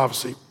Bible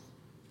prophecy.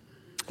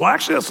 Well,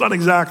 actually, that's not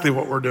exactly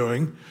what we're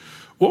doing.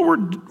 What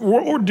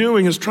we're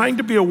doing is trying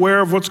to be aware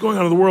of what's going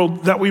on in the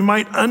world that we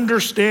might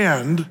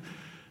understand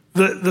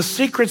the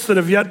secrets that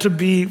have yet to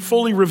be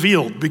fully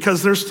revealed,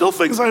 because there's still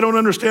things I don't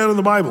understand in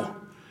the Bible.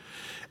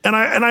 And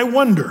I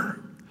wonder,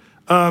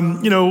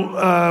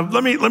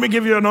 let me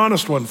give you an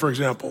honest one, for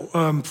example.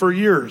 For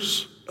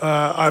years,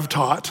 I've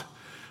taught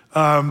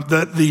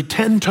that the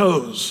 10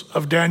 toes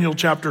of Daniel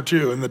chapter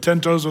 2 and the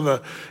 10 toes of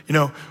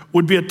the,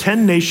 would be a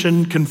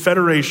 10-nation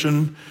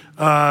confederation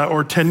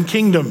or 10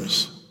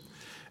 kingdoms.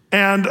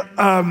 And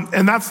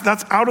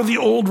that's out of the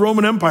old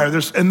Roman Empire.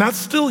 And that's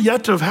still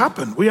yet to have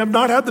happened. We have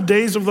not had the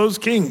days of those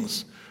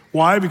kings.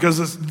 Why?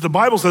 Because the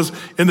Bible says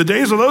in the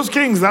days of those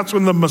kings, that's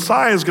when the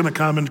Messiah is going to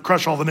come and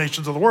crush all the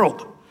nations of the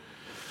world.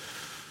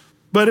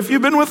 But if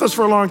you've been with us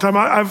for a long time,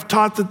 I've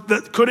taught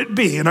that could it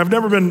be, and I've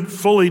never been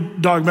fully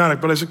dogmatic,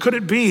 but I said, could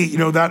it be,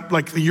 that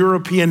like the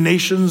European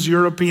nations,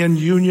 European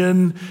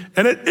Union,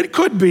 and it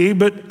could be,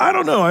 but I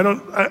don't know.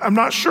 I'm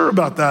not sure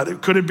about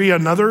that. Could it be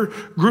another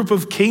group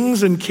of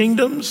kings and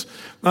kingdoms?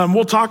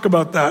 We'll talk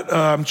about that,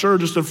 I'm sure,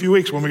 just a few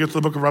weeks when we get to the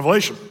book of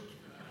Revelation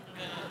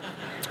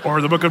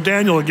or the book of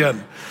Daniel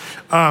again.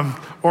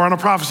 or on a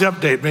prophecy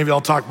update. Maybe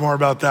I'll talk more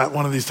about that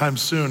one of these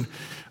times soon.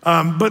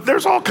 But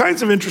there's all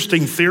kinds of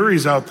interesting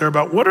theories out there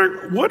about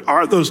what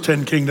are those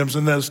 10 kingdoms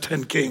and those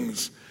 10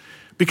 kings?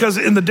 Because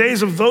in the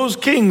days of those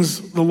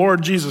kings, the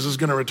Lord Jesus is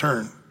going to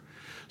return.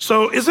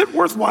 So is it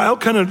worthwhile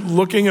kind of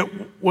looking at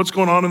what's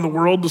going on in the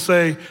world to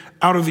say,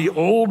 out of the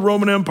old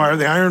Roman Empire,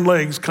 the iron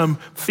legs come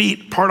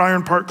feet, part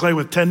iron, part clay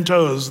with 10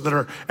 toes that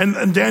are,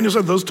 and Daniel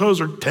said those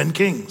toes are 10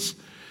 kings.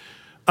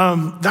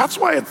 That's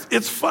why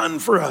it's fun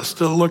for us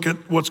to look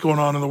at what's going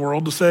on in the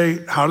world to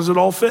say, how does it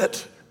all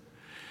fit?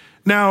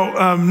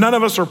 Now, none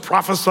of us are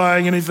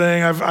prophesying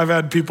anything. I've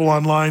had people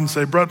online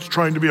say, Brett's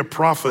trying to be a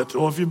prophet.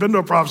 Well, if you've been to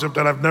a prophecy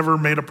update, I've never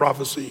made a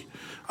prophecy.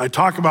 I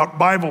talk about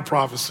Bible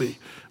prophecy.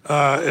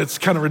 It's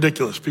kind of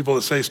ridiculous. People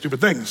that say stupid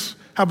things.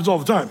 Happens all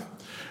the time.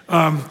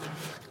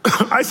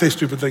 I say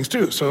stupid things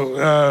too,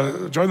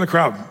 so join the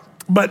crowd.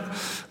 But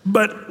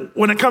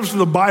when it comes to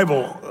the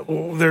Bible,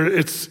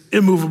 it's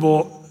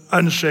immovable,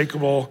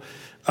 unshakable.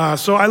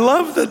 So I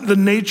love the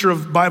nature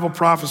of Bible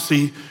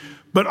prophecy,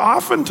 but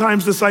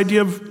oftentimes this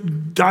idea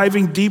of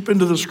diving deep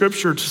into the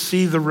scripture to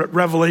see the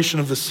revelation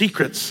of the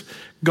secrets.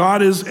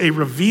 God is a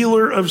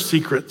revealer of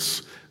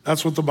secrets.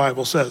 That's what the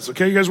Bible says.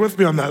 Okay, you guys with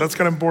me on that? That's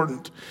kind of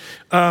important.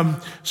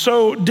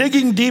 So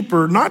digging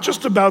deeper, not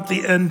just about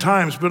the end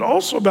times, but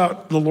also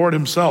about the Lord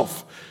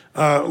himself,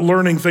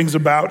 learning things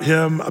about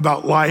him,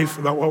 about life,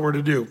 about what we're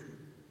to do.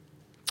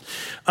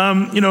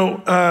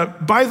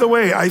 By the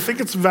way, I think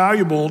it's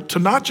valuable to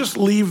not just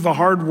leave the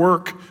hard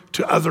work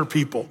to other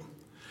people,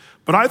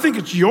 but I think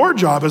it's your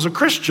job as a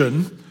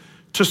Christian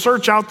to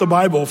search out the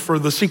Bible for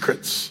the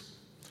secrets.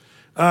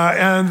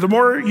 And the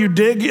more you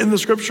dig in the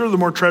scripture, the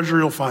more treasure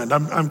you'll find.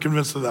 I'm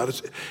convinced of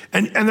that.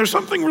 And there's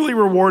something really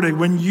rewarding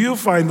when you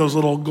find those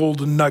little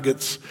golden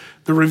nuggets,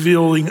 the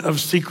revealing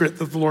of secret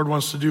that the Lord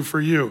wants to do for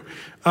you.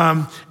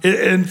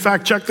 In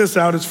fact, check this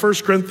out. It's 1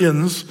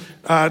 Corinthians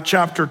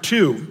chapter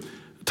 2.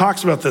 It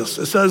talks about this.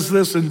 It says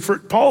this, and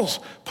Paul's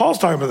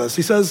talking about this.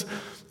 He says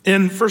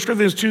in 1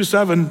 Corinthians 2,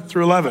 7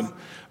 through 11,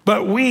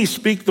 but we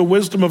speak the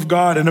wisdom of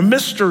God in a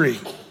mystery,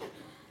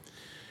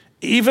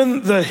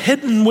 even the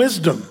hidden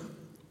wisdom,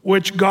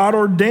 which God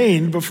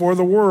ordained before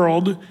the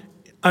world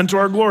unto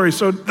our glory.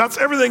 So that's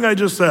everything I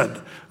just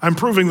said. I'm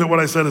proving that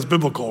what I said is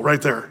biblical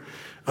right there.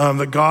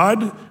 That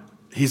God,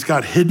 he's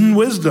got hidden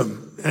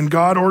wisdom, and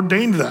God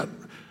ordained that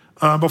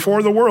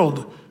before the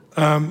world.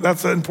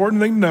 That's an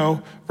important thing to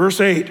know.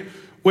 Verse 8,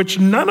 which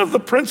none of the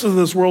princes of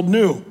this world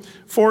knew.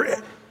 For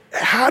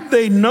had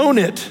they known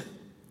it,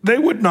 they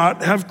would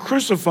not have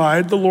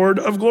crucified the Lord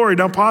of glory.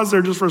 Now pause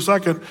there just for a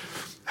second.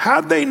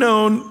 Had they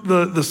known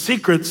the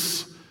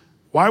secrets,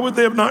 why would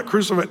they have not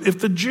crucified? If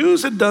the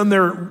Jews had done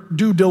their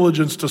due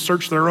diligence to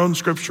search their own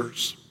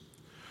scriptures,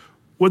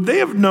 would they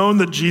have known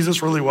that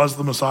Jesus really was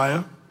the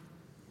Messiah?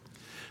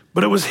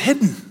 But it was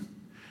hidden.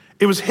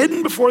 It was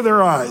hidden before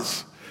their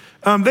eyes.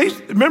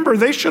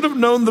 They should have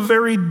known the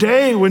very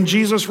day when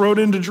Jesus rode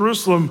into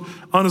Jerusalem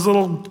on his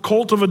little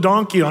colt of a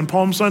donkey on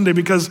Palm Sunday,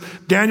 because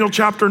Daniel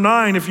chapter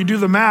 9, if you do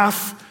the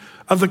math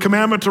of the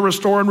commandment to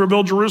restore and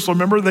rebuild Jerusalem,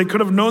 remember, they could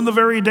have known the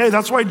very day.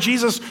 That's why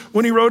Jesus,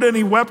 when he rode in,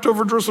 he wept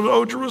over Jerusalem.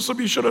 Oh, Jerusalem,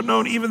 you should have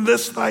known even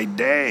this thy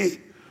day.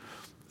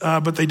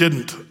 But they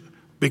didn't,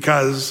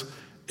 because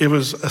it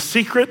was a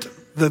secret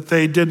that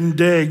they didn't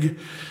dig.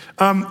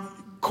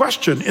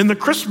 Question, in the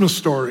Christmas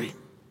story,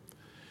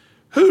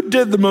 who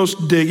did the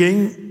most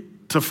digging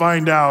to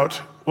find out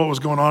what was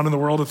going on in the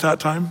world at that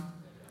time?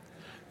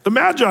 The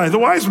Magi, the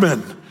wise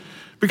men.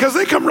 Because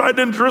they come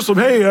riding into Jerusalem,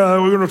 hey,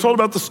 we were told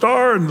about the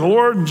star and the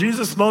Lord and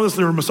Jesus and all this,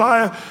 they were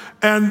Messiah.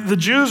 And the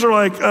Jews are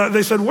like,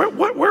 they said,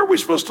 where are we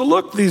supposed to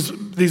look,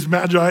 these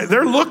Magi?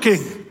 They're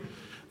looking.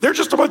 They're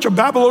just a bunch of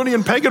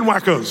Babylonian pagan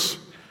wackos.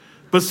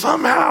 But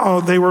somehow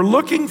they were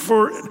looking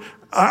for,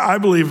 I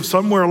believe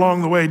somewhere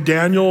along the way,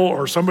 Daniel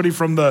or somebody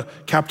from the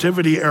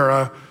captivity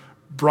era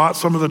brought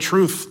some of the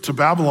truth to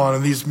Babylon,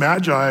 and these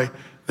Magi,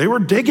 they were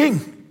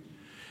digging.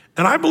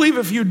 And I believe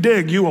if you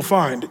dig, you will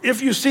find.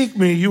 If you seek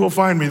me, you will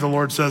find me, the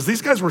Lord says.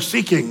 These guys were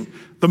seeking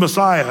the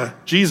Messiah,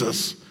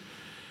 Jesus.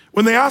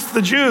 When they asked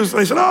the Jews,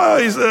 they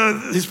said,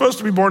 he's supposed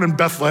to be born in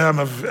Bethlehem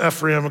of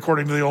Ephraim,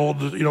 according to the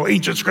old,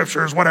 ancient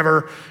scriptures,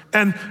 whatever.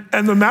 And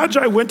the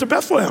Magi went to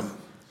Bethlehem.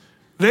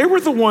 They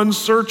were the ones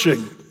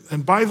searching.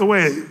 And by the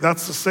way,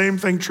 that's the same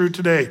thing true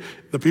today.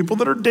 The people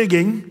that are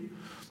digging,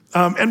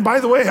 and by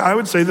the way, I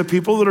would say the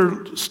people that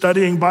are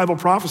studying Bible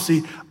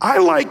prophecy, I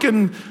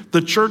liken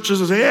the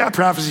churches as,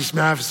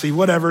 prophecy,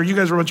 whatever. You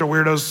guys are a bunch of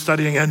weirdos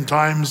studying end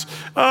times.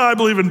 I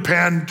believe in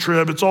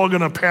pan-trib. It's all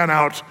going to pan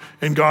out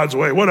in God's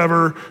way.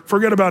 Whatever.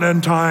 Forget about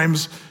end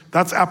times.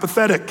 That's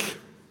apathetic.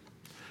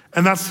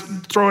 And that's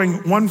throwing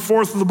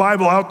 1/4 of the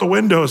Bible out the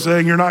window,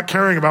 saying you're not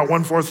caring about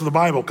 1/4 of the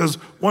Bible, because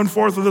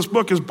 1/4 of this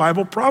book is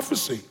Bible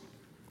prophecy.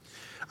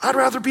 I'd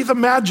rather be the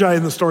Magi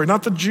in the story,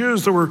 not the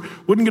Jews that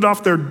wouldn't get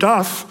off their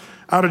duff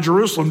out of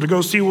Jerusalem to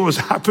go see what was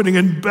happening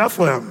in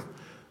Bethlehem.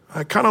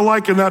 I kind of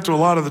liken that to a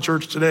lot of the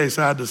church today,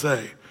 sad to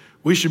say.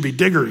 We should be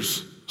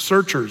diggers,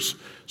 searchers,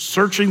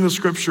 searching the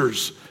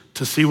scriptures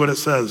to see what it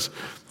says.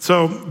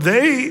 So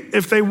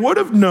if they would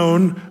have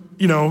known,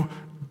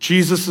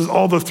 Jesus is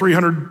all the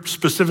 300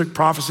 specific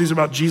prophecies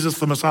about Jesus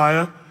the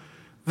Messiah,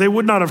 they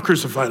would not have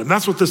crucified him.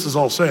 That's what this is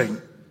all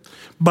saying.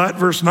 But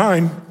verse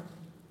 9,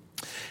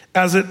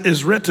 as it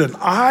is written,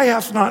 eye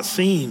hath not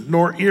seen,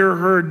 nor ear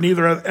heard,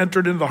 neither hath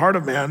entered into the heart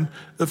of man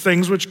the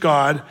things which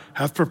God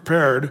hath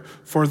prepared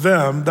for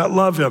them that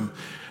love him.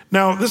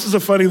 Now, this is a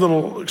funny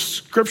little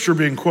scripture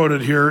being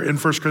quoted here in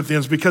 1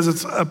 Corinthians because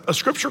it's a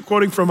scripture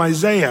quoting from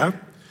Isaiah.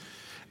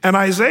 And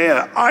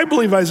I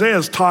believe Isaiah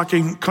is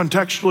talking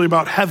contextually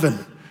about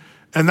heaven.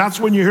 And that's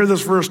when you hear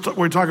this verse where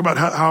we talk about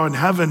how in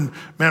heaven,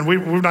 man,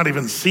 we've not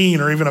even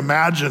seen or even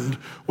imagined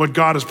what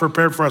God has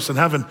prepared for us in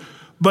heaven.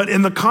 But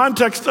in the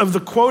context of the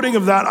quoting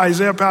of that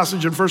Isaiah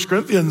passage in 1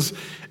 Corinthians,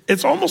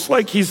 it's almost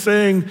like he's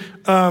saying,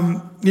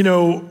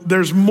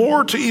 there's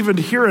more to even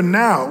here and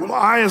now.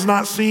 Eye has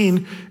not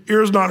seen,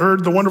 ear has not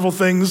heard the wonderful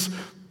things,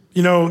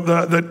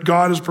 that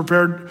God has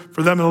prepared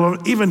for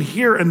them, even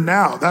here and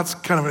now. That's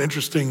kind of an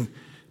interesting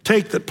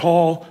take that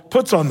Paul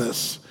puts on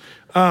this.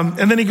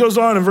 And then he goes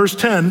on in verse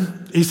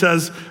 10, he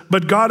says,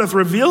 but God hath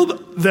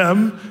revealed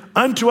them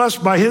unto us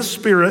by his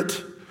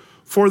Spirit,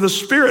 for the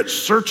Spirit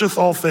searcheth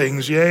all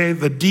things, yea,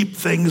 the deep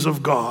things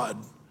of God.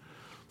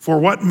 For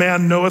what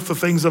man knoweth the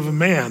things of a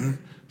man,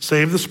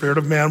 save the spirit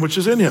of man which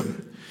is in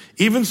him?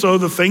 Even so,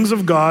 the things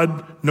of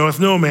God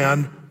knoweth no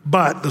man,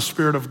 but the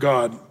Spirit of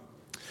God.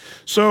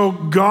 So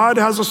God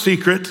has a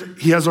secret.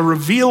 He has a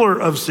revealer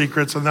of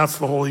secrets, and that's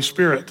the Holy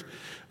Spirit.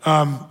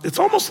 It's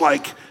almost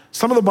like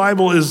some of the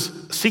Bible is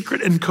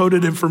secret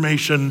encoded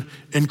information,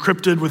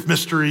 encrypted with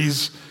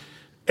mysteries,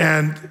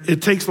 and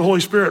it takes the Holy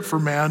Spirit for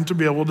man to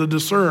be able to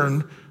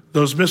discern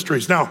those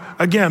mysteries. Now,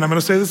 again, I'm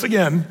going to say this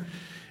again.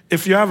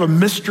 If you have a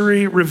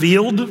mystery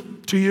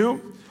revealed to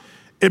you,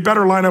 it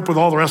better line up with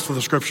all the rest of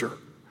the scripture.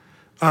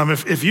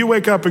 If you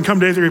wake up and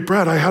come to Eighth Grade,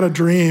 Brett, I had a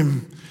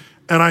dream,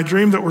 and I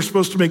dreamed that we're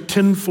supposed to make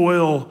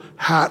tinfoil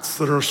hats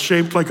that are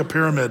shaped like a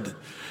pyramid.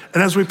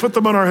 And as we put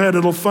them on our head,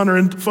 it'll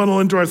funnel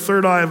into our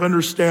third eye of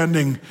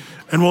understanding,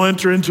 and we'll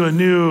enter into a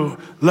new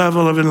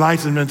level of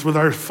enlightenment with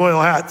our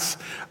foil hats.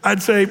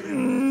 I'd say,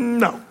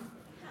 no.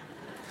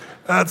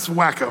 That's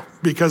wacko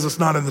because it's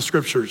not in the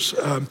scriptures.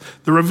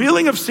 The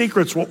revealing of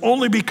secrets will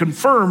only be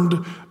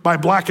confirmed by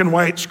black and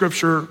white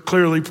scripture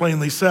clearly,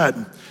 plainly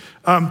said.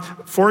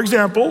 For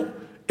example,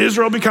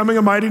 Israel becoming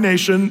a mighty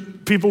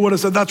nation, people would have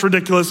said, that's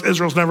ridiculous.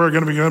 Israel's never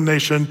going to become a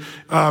nation.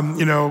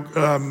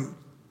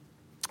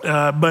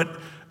 But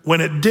when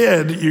it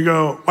did, you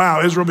go,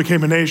 wow, Israel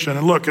became a nation.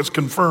 And look, it's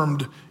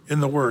confirmed in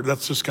the word.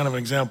 That's just kind of an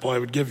example I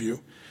would give you.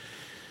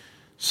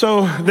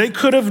 So they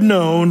could have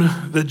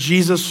known that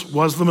Jesus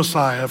was the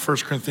Messiah, 1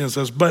 Corinthians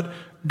says, but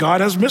God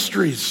has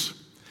mysteries.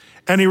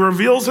 And he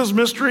reveals his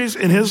mysteries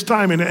in his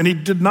time, and he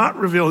did not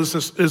reveal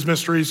his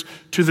mysteries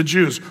to the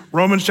Jews.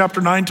 Romans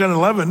chapter 9, 10, and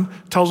 11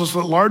 tells us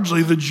that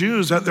largely the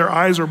Jews, that their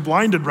eyes are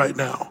blinded right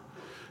now.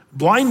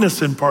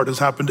 Blindness in part has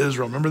happened to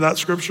Israel. Remember that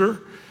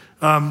scripture?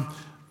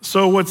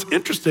 So what's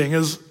interesting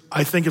is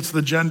I think it's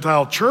the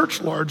Gentile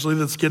church largely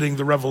that's getting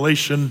the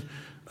revelation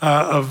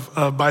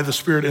by the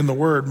Spirit in the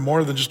Word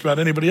more than just about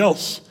anybody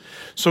else.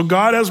 So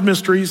God has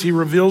mysteries. He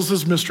reveals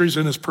his mysteries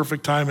in his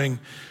perfect timing.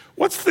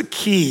 What's the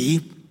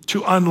key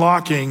to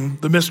unlocking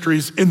the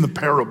mysteries in the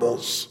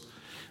parables?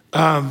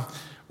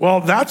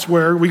 Well, that's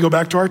where we go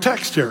back to our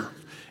text here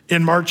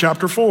in Mark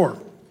chapter 4.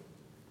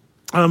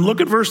 Look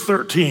at verse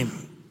 13.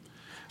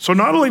 So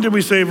not only did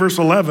we say verse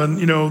 11,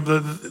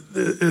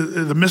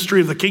 the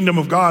mystery of the kingdom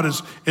of God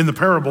is in the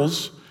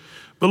parables,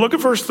 but look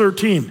at verse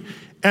 13.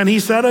 And he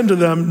said unto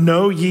them,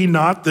 know ye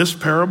not this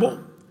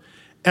parable?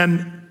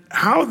 And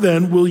how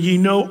then will ye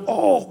know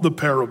all the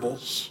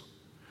parables?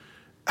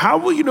 How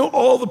will you know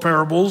all the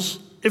parables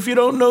if you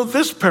don't know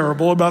this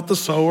parable about the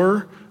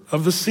sower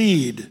of the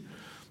seed?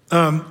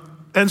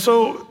 And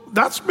so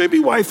that's maybe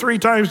why 3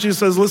 times Jesus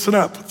says, listen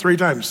up, 3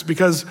 times,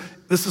 because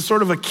this is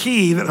sort of a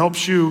key that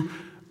helps you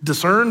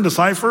discern,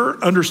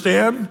 decipher,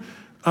 understand.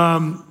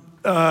 How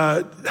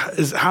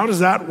does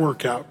that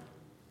work out?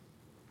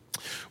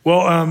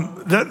 Well,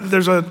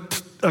 there's a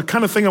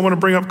kind of thing I want to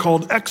bring up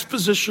called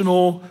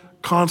expositional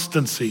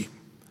constancy.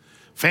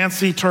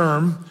 Fancy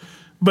term,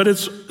 but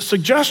it's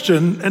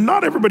suggestion, and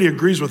not everybody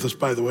agrees with this,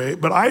 by the way,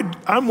 but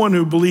I'm one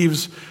who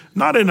believes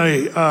not in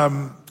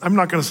I'm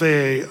not going to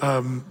say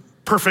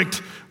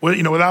perfect,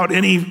 without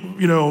any,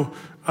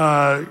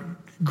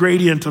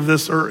 gradient of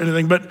this or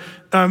anything, but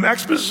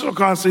expositional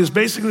constancy is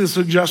basically the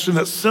suggestion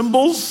that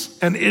symbols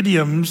and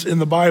idioms in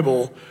the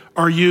Bible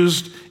are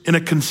used in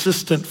a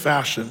consistent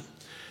fashion.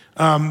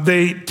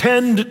 They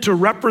tend to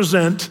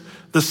represent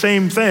the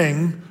same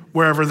thing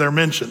wherever they're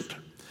mentioned,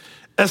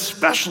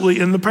 especially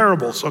in the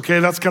parables, okay?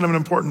 That's kind of an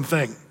important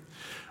thing.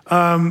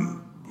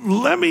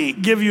 Let me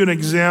give you an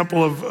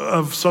example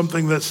of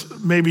something that's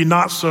maybe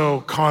not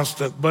so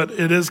constant, but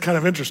it is kind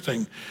of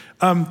interesting.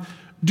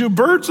 Do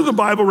birds in the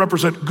Bible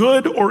represent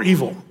good or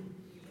evil?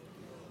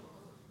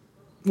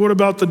 What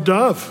about the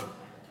dove?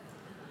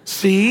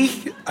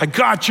 See, I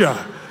got y'all.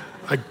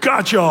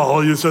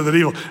 You said that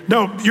evil.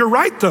 No, you're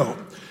right though.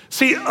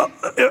 See,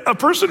 a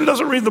person who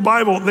doesn't read the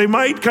Bible, they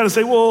might kind of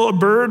say, well, a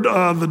bird,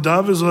 the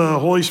dove is a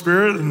Holy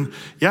Spirit. And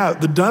yeah,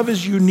 the dove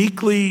is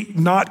uniquely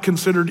not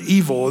considered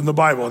evil in the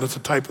Bible, and it's a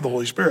type of the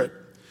Holy Spirit.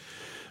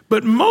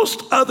 But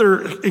most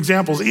other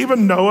examples,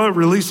 even Noah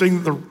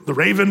releasing the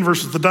raven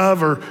versus the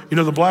dove, or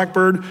the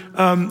blackbird,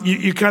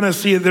 you kind of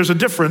see there's a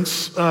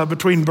difference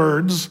between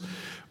birds.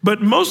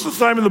 But most of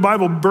the time in the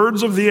Bible,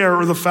 birds of the air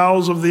or the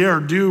fowls of the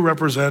air do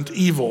represent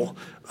evil.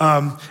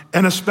 And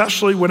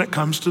especially when it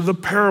comes to the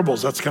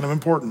parables, that's kind of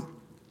important.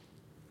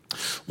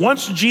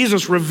 Once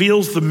Jesus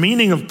reveals the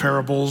meaning of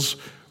parables,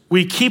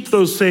 we keep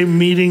those same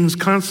meanings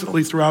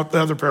constantly throughout the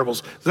other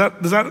parables.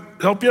 Does that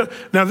help you?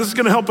 Now, this is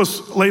going to help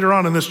us later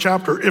on in this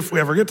chapter if we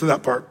ever get to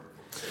that part.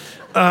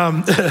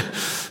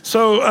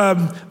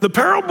 The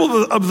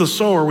parable of the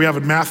sower we have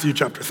in Matthew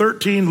chapter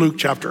 13, Luke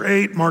chapter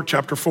 8, Mark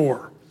chapter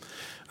 4.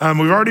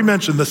 We've already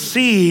mentioned the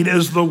seed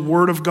is the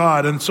word of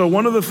God. And so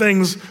one of the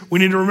things we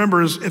need to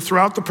remember is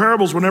throughout the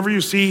parables, whenever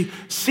you see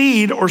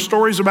seed or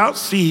stories about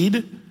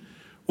seed,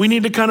 we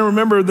need to kind of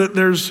remember that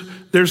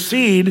there's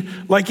seed.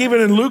 Like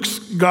even in Luke's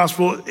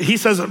gospel, he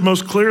says it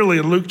most clearly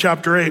in Luke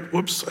chapter 8.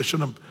 Whoops, I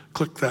shouldn't have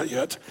clicked that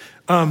yet.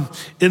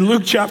 In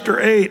Luke chapter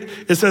 8,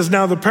 it says,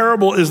 now the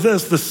parable is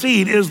this, the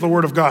seed is the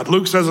word of God.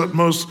 Luke says it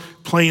most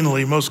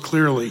plainly, most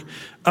clearly.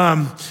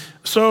 But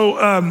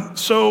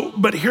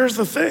here's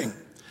the thing.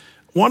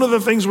 One of the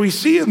things we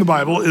see in the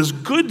Bible is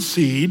good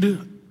seed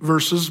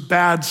versus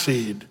bad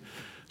seed.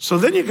 So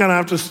then you kind of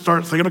have to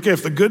start thinking, okay,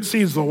 if the good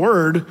seed's the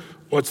word,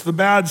 what's the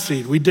bad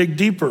seed? We dig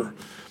deeper.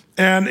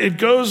 And it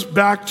goes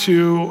back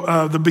to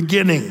the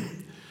beginning.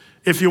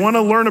 If you want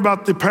to learn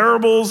about the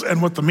parables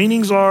and what the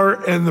meanings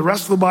are and the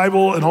rest of the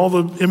Bible and all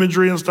the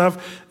imagery and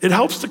stuff, it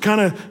helps to kind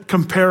of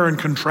compare and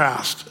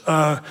contrast.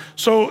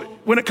 So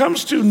when it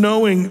comes to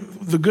knowing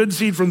the good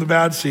seed from the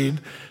bad seed,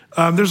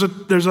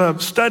 there's a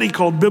study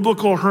called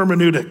biblical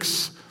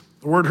hermeneutics.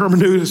 The word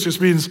hermeneutics just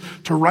means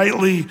to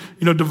rightly,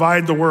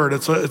 divide the word.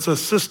 It's a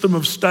system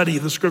of study,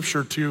 the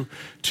scripture, to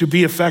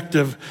be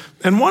effective.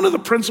 And one of the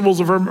principles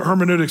of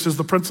hermeneutics is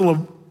the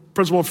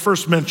principle of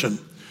first mention.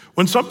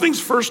 When something's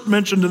first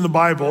mentioned in the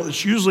Bible,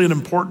 it's usually an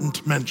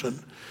important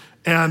mention.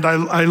 And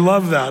I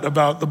love that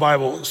about the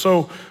Bible.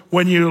 So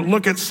when you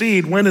look at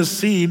seed, when is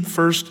seed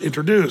first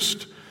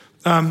introduced?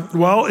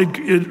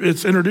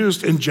 It's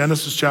introduced in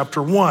Genesis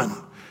chapter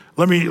 1.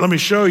 Let me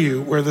show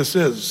you where this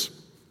is.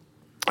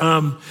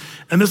 And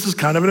this is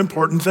kind of an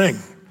important thing.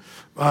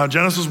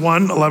 Genesis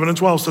 1, 11 and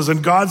 12 says,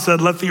 and God said,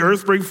 let the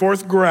earth bring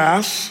forth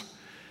grass,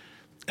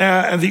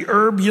 and the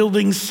herb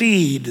yielding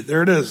seed.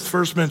 There it is,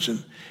 first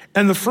mention.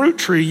 And the fruit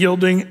tree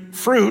yielding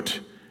fruit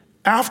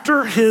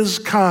after his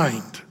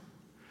kind.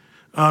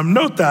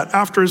 Note that,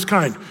 after his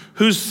kind.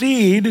 Whose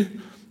seed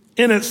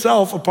in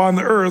itself upon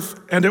the earth,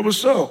 and it was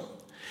so.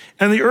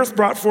 And the earth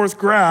brought forth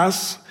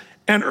grass,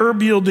 and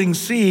herb yielding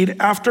seed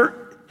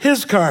after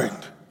his kind.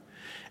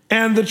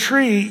 And the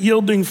tree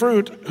yielding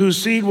fruit,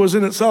 whose seed was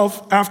in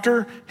itself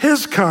after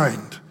his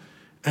kind.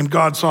 And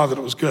God saw that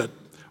it was good.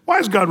 Why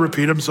does God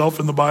repeat himself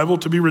in the Bible?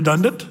 To be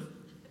redundant?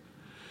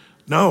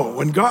 No,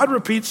 when God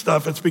repeats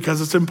stuff, it's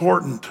because it's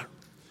important.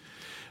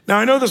 Now,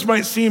 I know this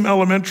might seem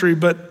elementary,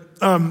 but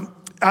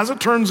as it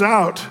turns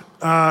out,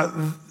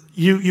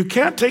 you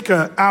can't take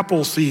an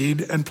apple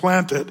seed and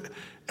plant it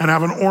and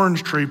have an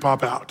orange tree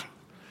pop out.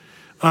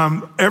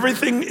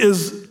 Everything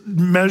is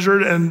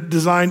measured and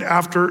designed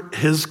after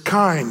his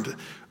kind.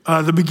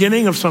 The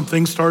beginning of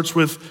something starts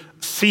with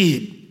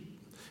seed,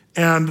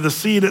 and the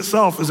seed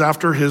itself is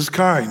after his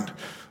kind.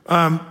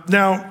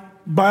 Now,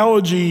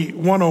 biology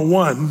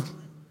 101,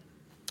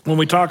 when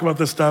we talk about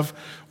this stuff,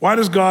 why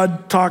does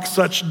God talk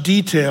such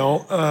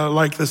detail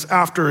like this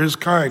after his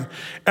kind?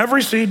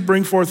 Every seed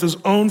brings forth his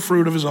own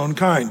fruit of his own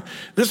kind.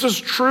 This is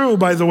true,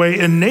 by the way,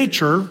 in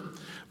nature,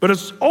 but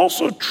it's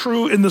also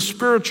true in the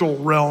spiritual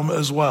realm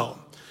as well.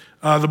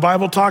 The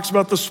Bible talks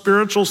about the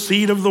spiritual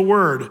seed of the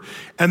word,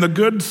 and the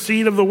good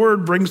seed of the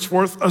word brings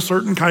forth a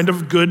certain kind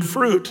of good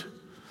fruit.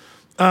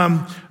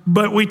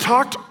 But we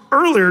talked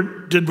earlier,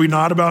 did we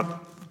not, about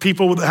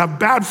people that have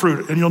bad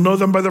fruit, and you'll know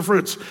them by their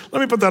fruits.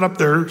 Let me put that up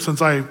there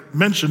since I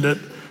mentioned it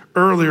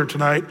earlier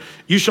tonight.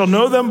 You shall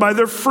know them by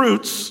their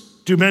fruits.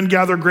 Do men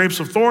gather grapes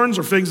of thorns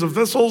or figs of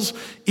thistles?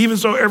 Even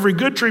so, every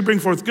good tree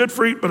brings forth good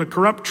fruit, but a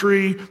corrupt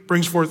tree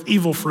brings forth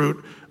evil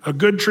fruit. A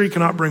good tree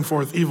cannot bring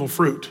forth evil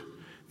fruit.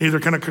 Neither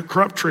can a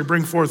corrupt tree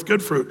bring forth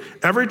good fruit.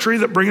 Every tree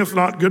that bringeth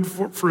not good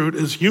fruit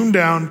is hewn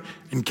down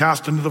and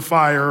cast into the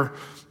fire.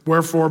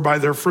 Wherefore, by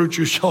their fruit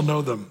you shall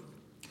know them.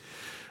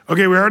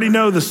 Okay, we already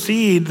know the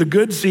seed, the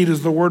good seed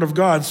is the word of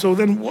God. So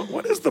then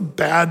what is the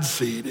bad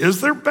seed?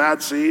 Is there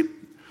bad seed?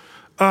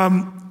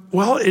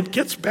 Well, it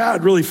gets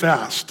bad really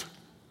fast.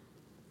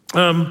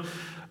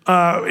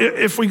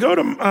 If we go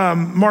to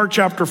Mark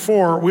chapter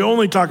 4, we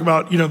only talk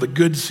about, the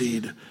good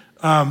seed.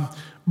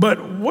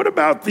 But what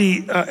about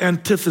the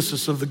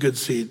antithesis of the good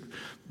seed?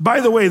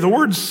 By the way, the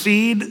word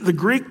seed, the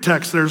Greek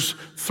text, there's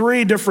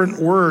 3 different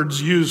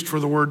words used for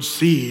the word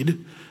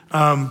seed.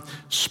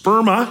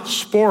 Sperma,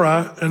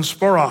 spora, and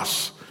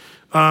sporos.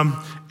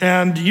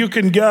 And you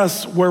can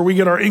guess where we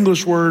get our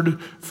English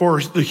word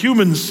for the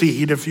human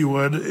seed, if you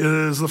would,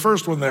 is the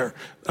first one there.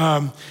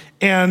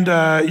 And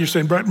you're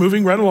saying, Brett,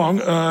 moving right along.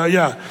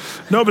 Yeah.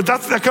 No, but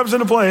that comes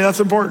into play. That's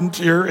important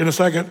here in a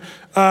second.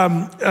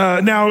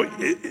 Now,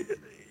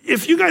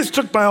 if you guys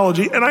took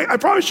biology, and I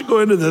probably should go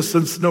into this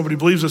since nobody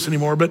believes this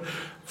anymore, but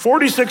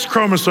 46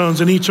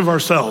 chromosomes in each of our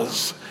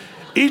cells.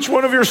 Each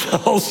one of your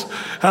cells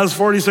has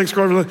 46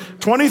 chromosomes,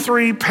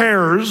 23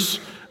 pairs,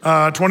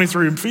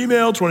 23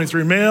 female,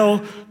 23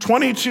 male,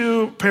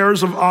 22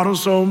 pairs of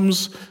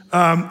autosomes,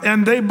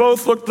 and they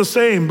both look the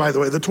same, by the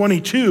way. The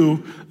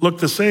 22 look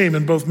the same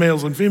in both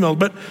males and females,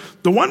 but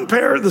the one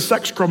pair, the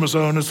sex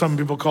chromosome, as some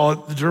people call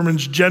it,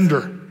 determines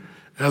gender,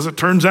 as it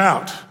turns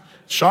out.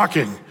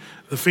 Shocking.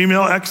 The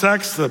female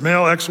XX, the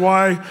male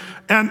XY,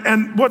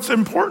 and what's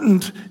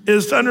important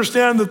is to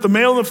understand that the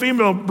male and the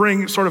female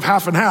bring sort of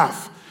half and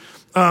half.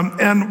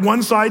 And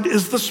one side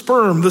is the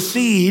sperm, the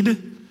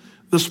seed,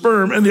 the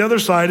sperm, and the other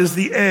side is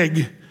the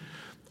egg.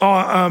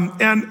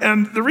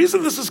 And the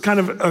reason this is kind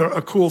of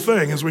a cool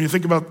thing is when you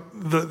think about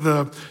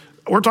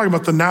we're talking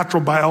about the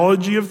natural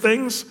biology of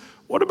things.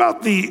 What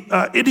about the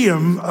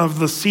idiom of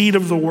the seed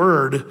of the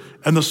word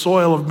and the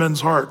soil of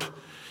men's heart?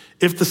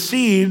 If the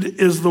seed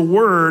is the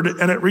word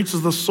and it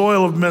reaches the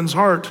soil of men's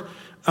heart,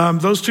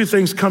 those two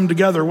things come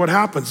together, what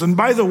happens? And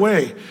by the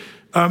way,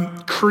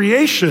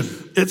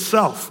 creation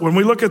itself, when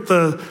we look at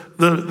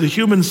the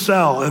human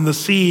cell and the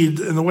seed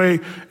and the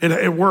way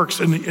it works,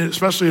 and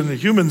especially in the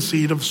human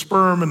seed of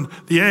sperm and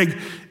the egg,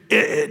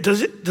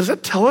 does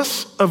it tell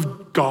us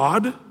of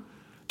God?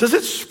 Does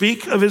it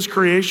speak of his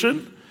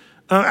creation?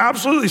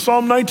 Absolutely.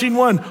 Psalm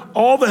 19:1,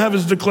 all the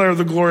heavens declare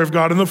the glory of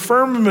God, and the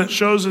firmament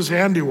shows his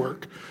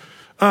handiwork.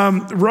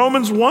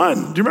 Romans 1,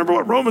 do you remember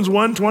what Romans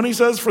 1:20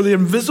 says? For the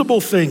invisible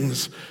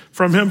things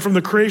from him, from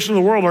the creation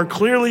of the world, are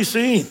clearly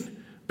seen,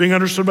 being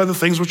understood by the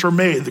things which are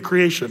made, the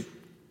creation,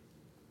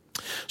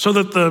 so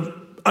that the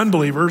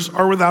unbelievers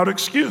are without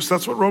excuse.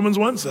 That's what Romans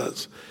 1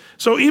 says.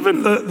 So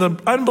even the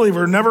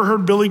unbeliever never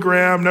heard Billy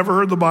Graham, never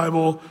heard the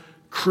Bible.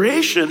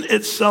 Creation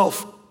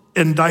itself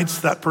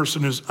indicts that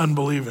person who's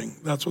unbelieving.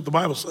 That's what the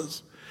Bible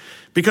says.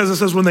 Because it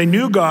says when they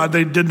knew God,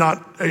 they did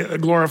not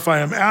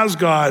glorify him as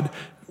God,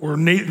 were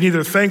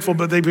neither thankful,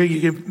 but they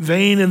became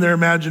vain in their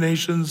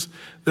imaginations.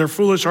 Their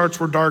foolish hearts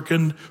were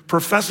darkened,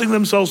 professing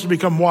themselves to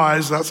become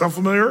wise. That sound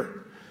familiar?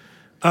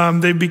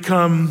 They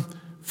become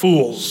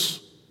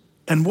fools.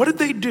 And what did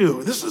they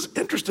do? This is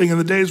interesting in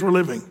the days we're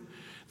living.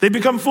 They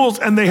become fools,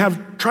 and they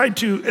have tried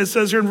to, it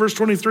says here in verse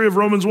 23 of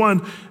Romans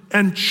 1,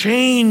 and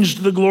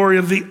changed the glory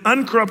of the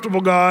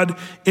uncorruptible God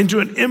into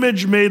an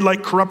image made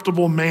like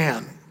corruptible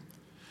man.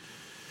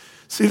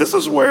 See, this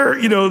is where,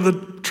 the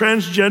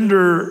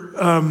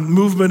transgender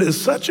movement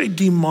is such a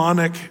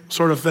demonic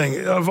sort of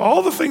thing. Of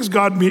all the things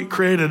God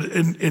created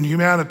in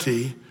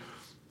humanity,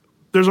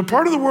 there's a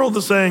part of the world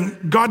that's saying,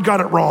 God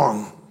got it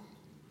wrong.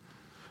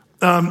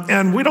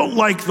 And we don't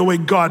like the way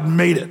God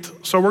made it.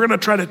 So we're going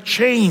to try to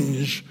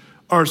change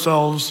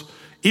ourselves,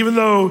 even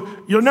though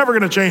you're never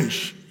going to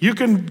change. You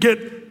can get,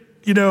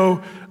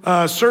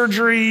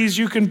 surgeries,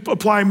 you can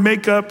apply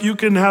makeup, you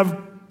can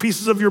have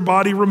pieces of your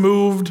body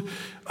removed.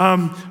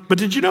 But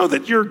did you know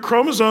that your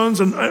chromosomes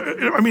and,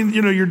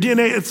 your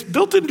DNA, it's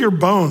built into your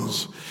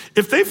bones.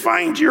 If they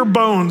find your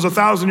bones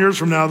 1,000 years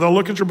from now, they'll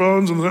look at your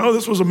bones and say, oh,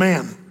 this was a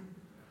man.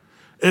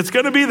 It's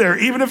going to be there.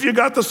 Even if you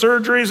got the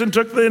surgeries and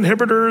took the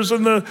inhibitors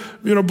and the,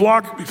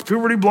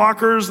 puberty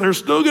blockers, they're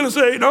still going to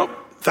say, nope,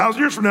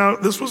 1,000 years from now,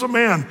 this was a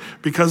man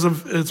because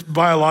of its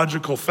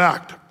biological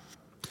fact.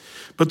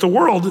 But the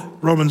world,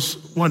 Romans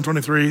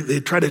 1:23, they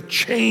try to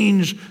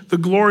change the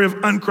glory of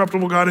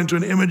uncorruptible God into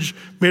an image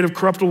made of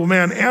corruptible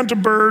man, and to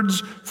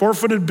birds,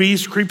 four-footed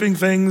beasts, creeping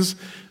things.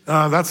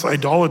 That's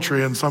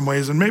idolatry in some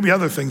ways, and maybe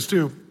other things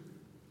too.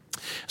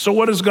 So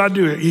what does God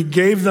do? He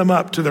gave them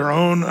up to their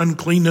own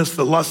uncleanness,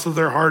 the lusts of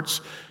their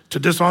hearts, to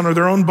dishonor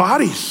their own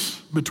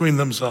bodies between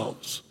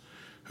themselves,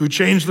 who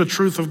changed the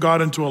truth of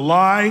God into a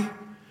lie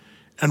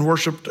and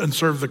worshiped and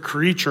served the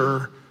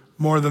creature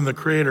more than the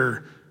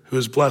Creator, who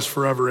is blessed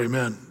forever,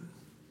 amen.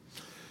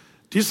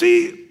 Do you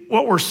see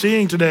what we're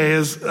seeing today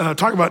is,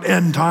 talk about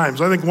end times.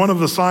 I think one of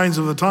the signs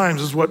of the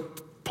times is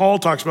what Paul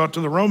talks about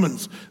to the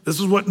Romans. This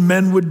is what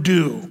men would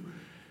do.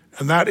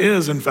 And that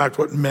is, in fact,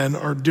 what men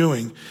are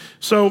doing.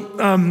 So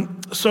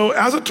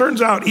as it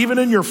turns out, even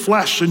in your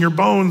flesh and your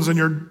bones and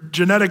your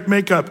genetic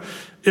makeup,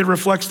 it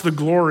reflects the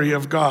glory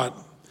of God.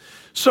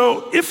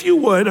 So if you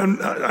would,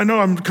 and I know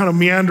I'm kind of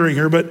meandering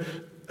here, but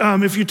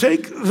if you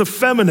take the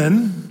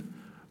feminine,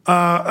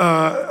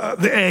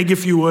 the egg,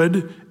 if you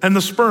would, and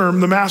the sperm,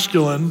 the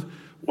masculine,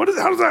 how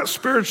does that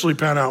spiritually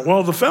pan out?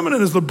 Well, the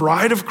feminine is the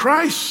bride of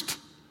Christ.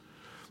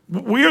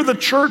 We are the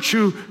church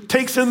who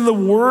takes in the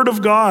word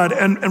of God.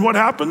 And what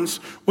happens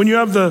when you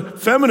have the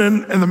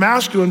feminine and the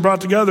masculine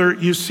brought together?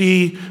 You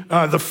see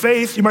the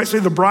faith. You might say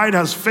the bride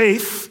has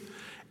faith,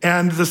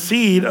 and the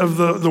seed of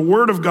the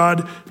word of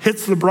God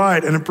hits the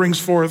bride, and it brings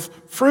forth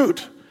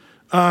fruit.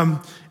 And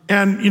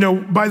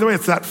by the way,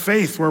 it's that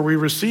faith where we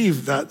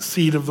receive that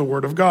seed of the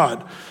word of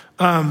God.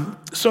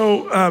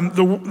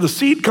 The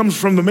seed comes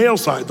from the male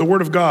side, the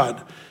word of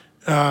God.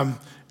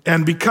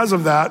 And because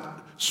of that,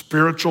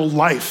 spiritual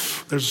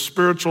life. There's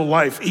spiritual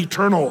life,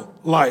 eternal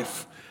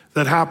life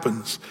that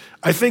happens.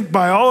 I think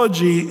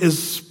biology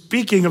is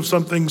speaking of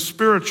something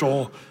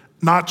spiritual,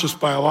 not just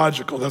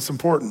biological. That's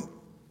important.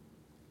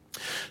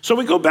 So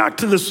we go back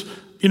to this,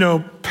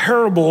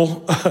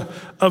 parable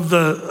of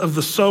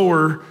the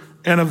sower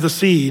and of the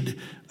seed.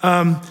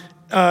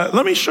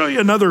 Let me show you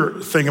another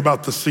thing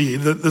about the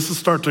seed. This will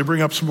start to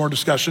bring up some more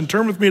discussion.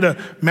 Turn with me to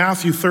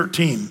Matthew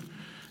 13.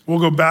 We'll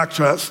go back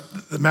to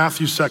the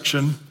Matthew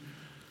section.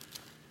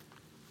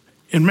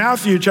 In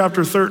Matthew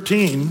chapter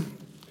 13,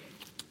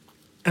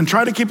 and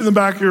try to keep in the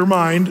back of your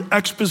mind,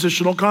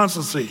 expositional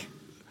constancy.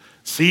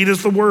 Seed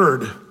is the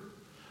word.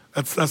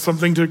 That's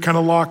something to kind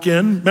of lock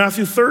in.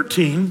 Matthew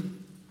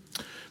 13,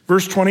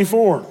 verse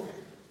 24.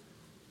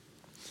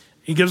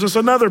 He gives us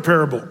another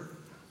parable.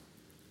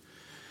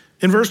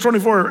 In verse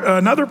 24,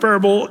 another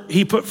parable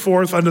he put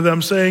forth unto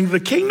them, saying,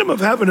 the kingdom of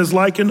heaven is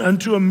likened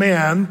unto a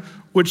man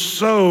which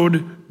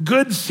sowed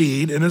good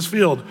seed in his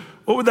field.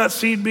 What would that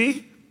seed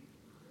be?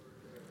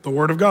 The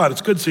word of God.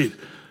 It's good seed.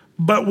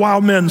 But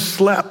while men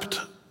slept,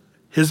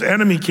 his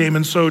enemy came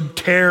and sowed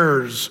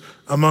tares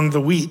among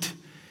the wheat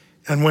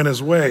and went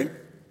his way.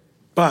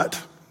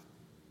 But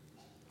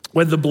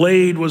when the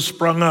blade was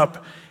sprung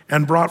up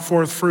and brought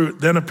forth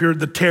fruit, then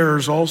appeared the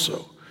tares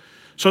also.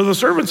 So the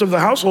servants of the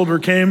householder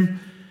came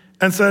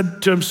and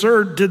said to him,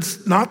 Sir,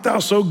 didst not thou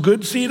sow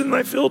good seed in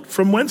thy field?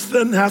 From whence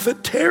then hath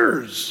it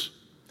tares?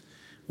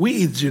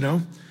 Weeds,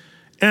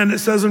 And it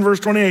says in verse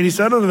 28, he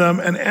said unto them,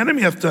 an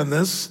enemy hath done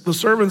this. The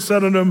servant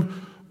said unto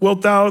him,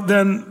 wilt thou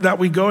then that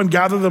we go and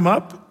gather them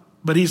up?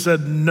 But he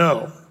said,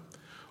 no.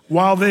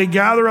 While they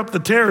gather up the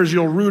tares,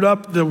 you'll root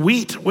up the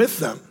wheat with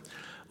them.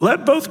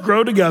 Let both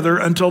grow together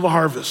until the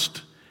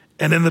harvest.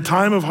 And in the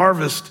time of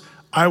harvest,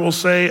 I will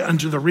say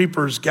unto the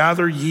reapers,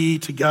 gather ye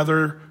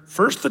together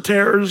first the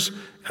tares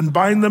and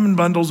bind them in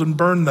bundles and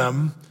burn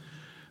them,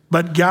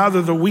 but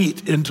gather the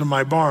wheat into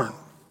my barn.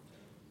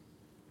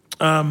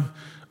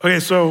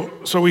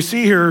 So we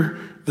see here,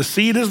 the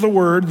seed is the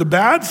word, the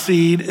bad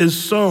seed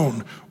is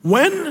sown.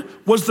 When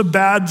was the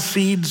bad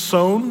seed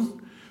sown?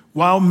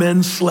 While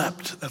men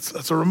slept.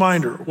 That's a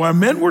reminder. While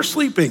men were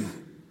sleeping,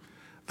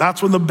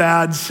 that's when the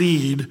bad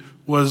seed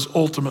was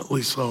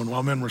ultimately sown,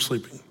 while men were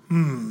sleeping.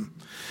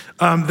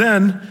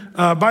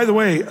 By the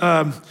way,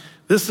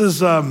 this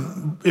is,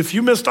 if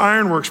you missed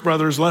Ironworks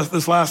Brothers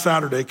this last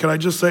Saturday, can I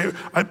just say,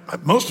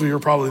 most of you are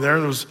probably there.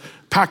 There was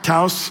packed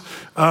house.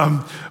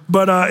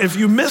 But if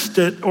you missed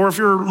it, or if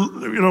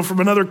you're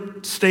from another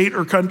state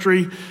or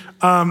country,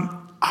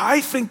 I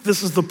think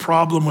this is the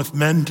problem with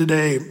men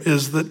today,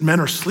 is that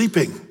men are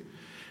sleeping.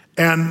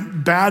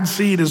 And bad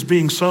seed is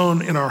being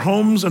sown in our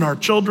homes, in our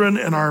children,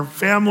 in our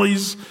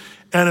families.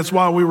 And it's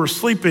while we were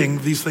sleeping,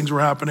 these things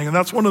were happening. And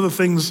that's one of the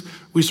things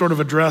we sort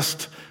of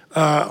addressed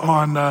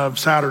on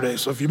Saturday.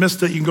 So if you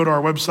missed it, you can go to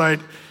our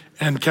website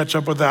and catch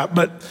up with that.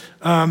 But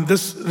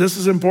this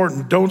is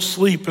important. Don't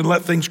sleep and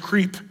let things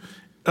creep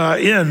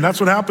in. That's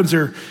what happens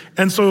here.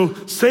 And so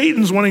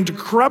Satan's wanting to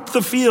corrupt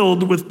the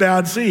field with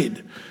bad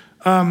seed.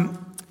 And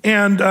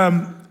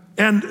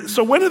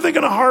so when are they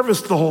going to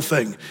harvest the whole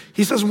thing?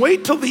 He says,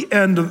 wait till the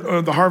end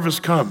of the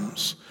harvest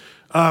comes.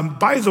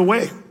 By the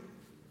way,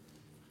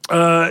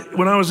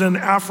 when I was in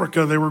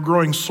Africa, they were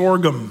growing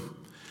sorghum.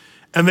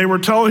 And they were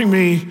telling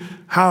me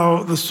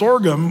how the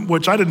sorghum,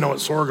 which I didn't know what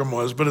sorghum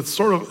was, but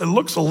it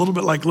looks a little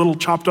bit like little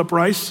chopped up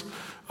rice.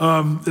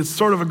 It's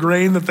sort of a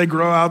grain that they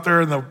grow out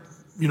there in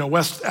the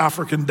West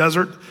African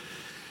desert.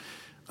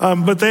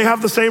 But they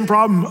have the same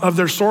problem of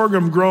their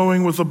sorghum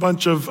growing with a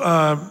bunch of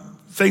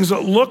things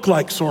that look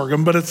like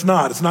sorghum, but it's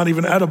not. It's not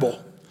even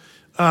edible.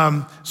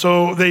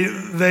 So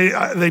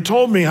they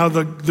told me how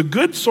the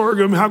good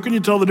sorghum, how can you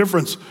tell the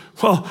difference?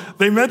 Well,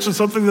 they mentioned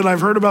something that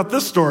I've heard about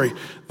this story.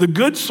 The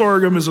good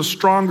sorghum is a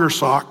stronger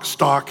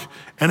stalk,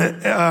 and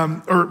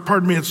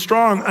it's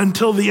strong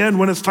until the end.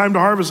 When it's time to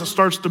harvest, it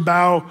starts to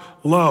bow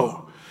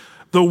low.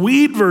 The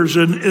weed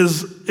version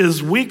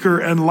is weaker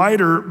and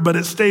lighter, but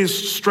it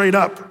stays straight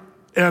up.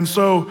 And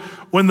so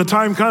when the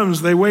time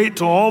comes, they wait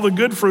till all the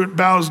good fruit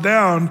bows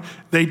down.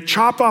 They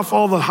chop off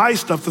all the high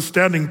stuff that's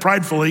standing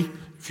pridefully,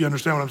 if you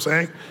understand what I'm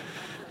saying,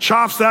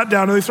 chops that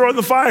down and they throw it in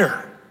the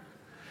fire.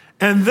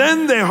 And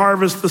then they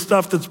harvest the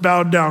stuff that's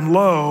bowed down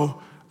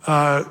low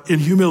in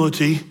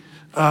humility.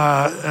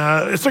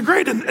 It's a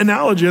great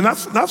analogy, and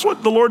that's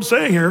what the Lord's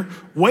saying here.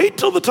 Wait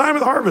till the time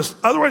of the harvest.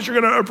 Otherwise, you're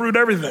going to uproot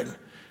everything.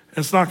 And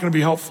it's not going to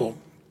be helpful.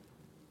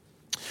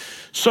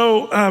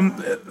 So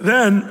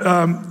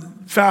then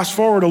fast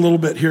forward a little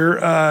bit here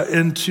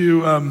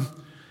into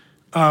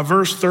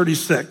verse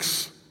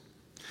 36.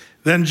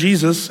 Then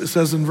Jesus, it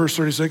says in verse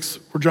 36,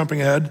 we're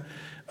jumping ahead,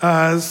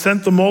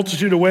 sent the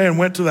multitude away and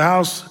went to the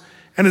house.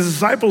 And his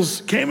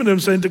disciples came unto him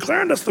saying,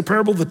 declare unto us the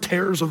parable of the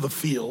tares of the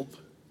field.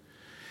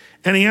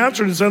 And he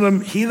answered and said to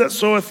them, he that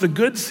soweth the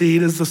good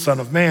seed is the Son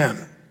of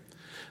Man.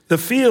 The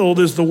field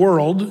is the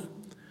world.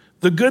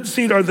 The good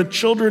seed are the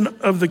children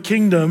of the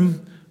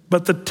kingdom.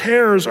 but the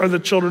tares are the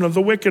children of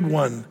the wicked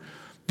one.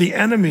 The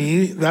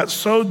enemy that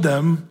sowed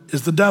them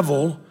is the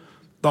devil.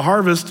 The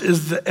harvest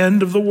is the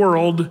end of the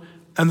world,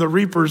 and the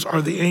reapers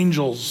are the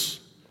angels.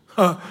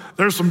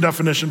 There's some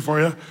definition for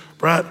you,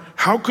 Brett.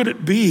 How could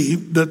it be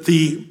that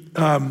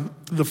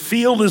the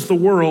field is the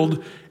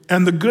world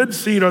and the good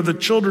seed are the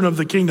children of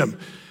the kingdom?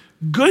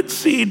 Good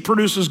seed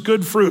produces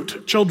good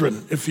fruit,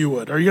 children, if you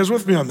would. Are you guys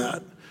with me on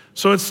that?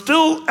 So it's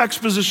still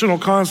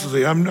expositional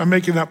constancy. I'm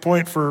making that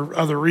point for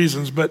other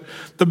reasons, but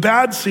the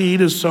bad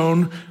seed is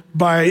sown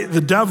by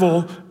the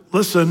devil,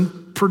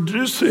 listen,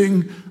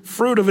 producing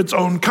fruit of its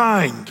own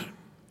kind.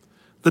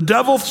 The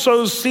devil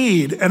sows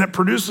seed and it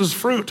produces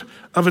fruit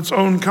of its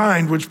own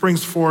kind, which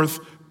brings forth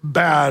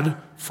bad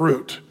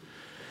fruit.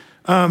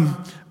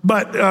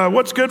 But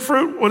what's good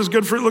fruit? What does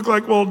good fruit look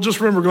like? Well,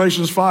 just remember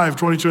Galatians 5,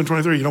 22 and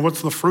 23. You know,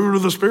 what's the fruit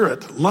of the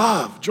Spirit?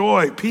 Love,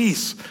 joy,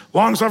 peace,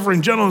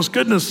 long-suffering, gentleness,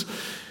 goodness,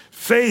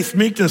 faith,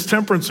 meekness,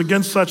 temperance.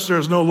 Against such there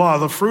is no law.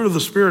 The fruit of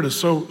the Spirit is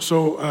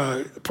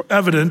so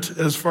evident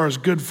as far as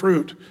good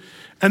fruit.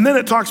 And then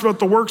it talks about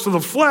the works of the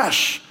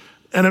flesh,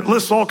 and it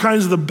lists all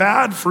kinds of the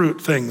bad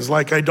fruit things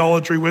like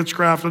idolatry,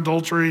 witchcraft,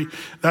 adultery,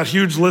 that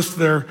huge list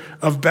there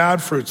of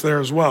bad fruits there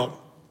as well.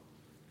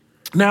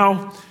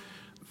 Now,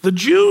 the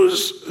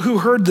Jews who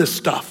heard this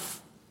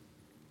stuff,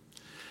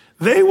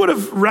 they would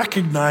have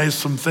recognized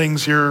some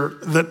things here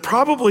that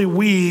probably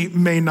we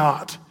may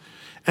not.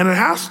 And it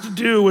has to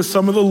do with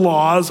some of the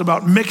laws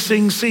about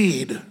mixing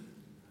seed.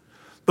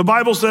 The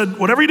Bible said,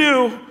 whatever you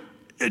do,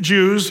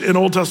 Jews in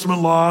Old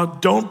Testament law,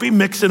 don't be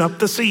mixing up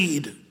the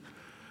seed.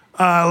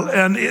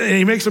 And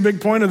he makes a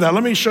big point of that.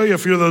 Let me show you a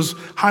few of those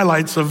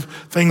highlights of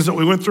things that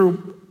we went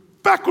through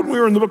back when we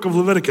were in the book of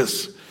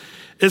Leviticus.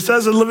 It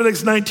says in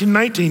Leviticus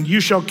 19:19, you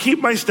shall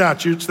keep my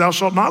statutes. Thou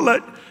shalt not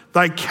let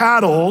thy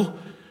cattle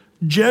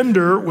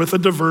gender with a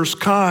diverse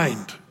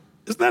kind.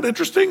 Isn't that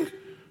interesting?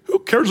 Who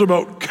cares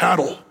about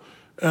cattle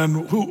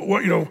and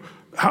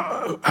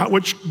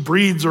which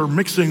breeds are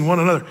mixing one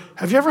another?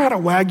 Have you ever had a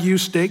Wagyu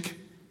steak?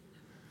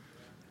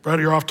 Brad,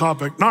 you're off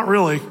topic. Not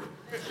really.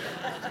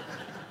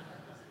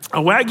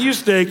 A Wagyu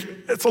steak,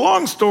 it's a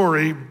long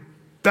story.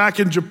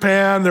 Back in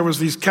Japan, there was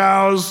these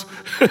cows,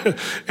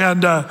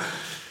 and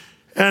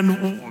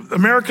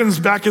Americans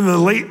back in the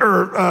late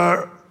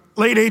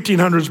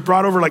 1800s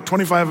brought over like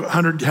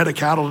 2,500 head of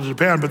cattle to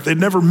Japan, but they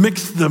never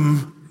mixed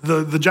them.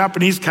 The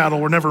Japanese cattle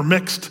were never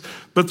mixed.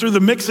 But through the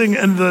mixing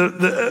and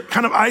the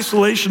kind of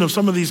isolation of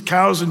some of these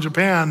cows in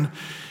Japan,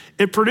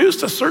 it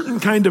produced a certain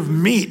kind of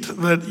meat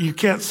that you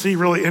can't see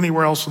really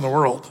anywhere else in the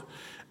world.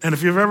 And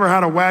if you've ever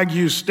had a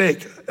Wagyu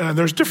steak,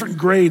 there's different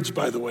grades,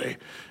 by the way.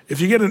 If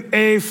you get an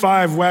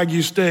A5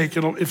 Wagyu steak,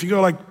 if you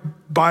go like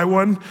buy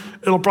one,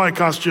 it'll probably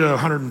cost you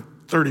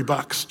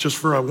 $130 just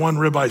for a one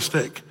ribeye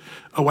steak,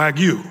 a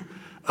Wagyu,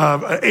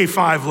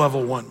 A5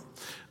 level one.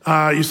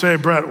 You say,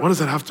 Brett, what does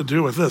that have to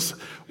do with this?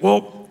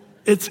 Well,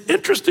 it's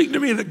interesting to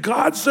me that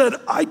God said,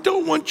 I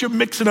don't want you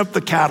mixing up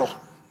the cattle.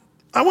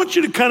 I want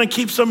you to kind of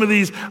keep some of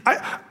these.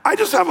 I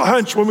just have a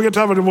hunch when we get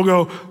to heaven, we'll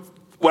go,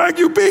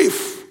 Wagyu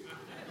beef.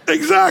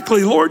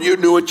 Exactly, Lord, you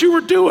knew what you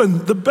were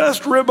doing. The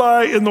best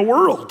ribeye in the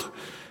world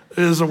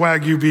is a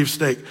Wagyu beef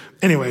steak.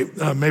 Anyway,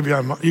 maybe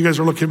you guys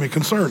are looking at me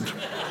concerned.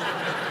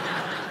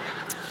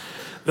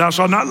 Thou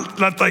shalt not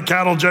let thy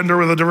cattle gender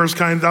with a diverse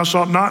kind. Thou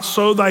shalt not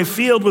sow thy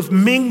field with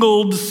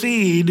mingled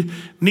seed,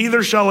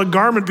 neither shall a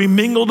garment be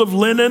mingled of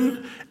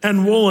linen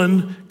and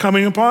woolen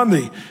coming upon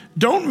thee.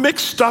 Don't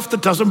mix stuff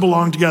that doesn't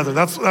belong together.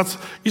 That's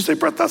you say,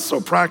 Brett, that's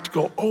so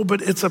practical. Oh,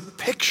 but it's a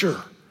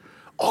picture.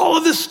 All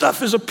of this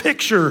stuff is a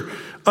picture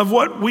of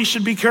what we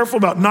should be careful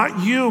about,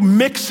 not you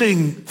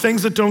mixing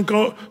things that don't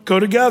go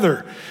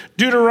together.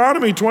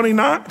 Deuteronomy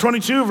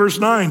 22, verse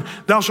 9,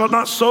 thou shalt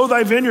not sow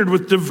thy vineyard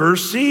with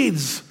diverse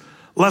seeds,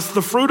 lest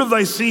the fruit of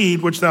thy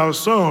seed which thou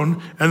hast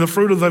sown and the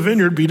fruit of thy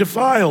vineyard be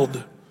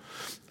defiled.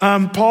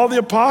 Paul the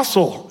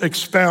Apostle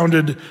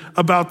expounded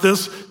about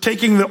this,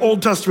 taking the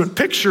Old Testament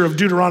picture of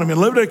Deuteronomy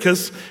and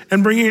Leviticus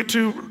and bringing it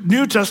to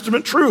New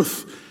Testament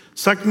truth.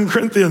 2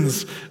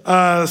 Corinthians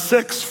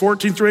 6,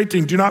 14 through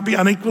 18, do not be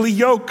unequally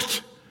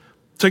yoked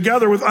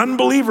together with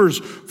unbelievers,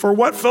 for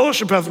what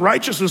fellowship hath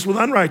righteousness with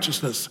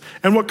unrighteousness?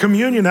 And what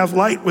communion hath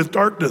light with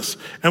darkness?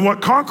 And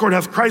what concord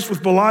hath Christ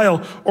with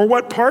Belial? Or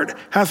what part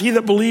hath he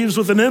that believes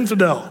with an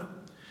infidel?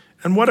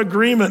 And what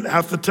agreement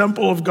hath the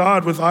temple of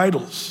God with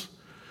idols?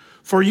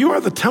 For you are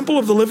the temple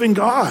of the living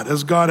God,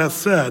 as God hath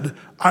said,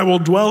 I will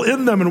dwell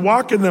in them and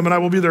walk in them, and I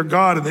will be their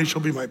God, and they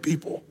shall be my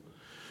people.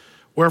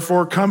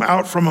 Wherefore come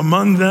out from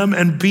among them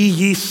and be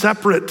ye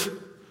separate,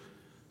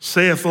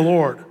 saith the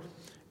Lord,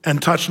 and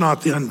touch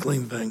not the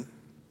unclean thing.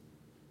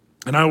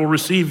 And I will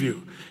receive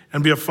you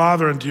and be a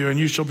father unto you, and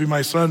you shall be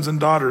my sons and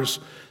daughters,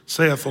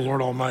 saith the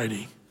Lord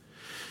Almighty.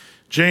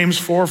 James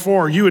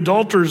 4:4, you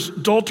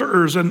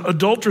adulterers and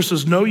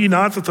adulteresses, know ye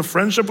not that the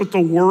friendship with the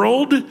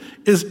world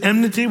is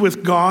enmity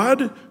with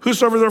God?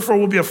 Whosoever therefore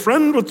will be a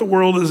friend with the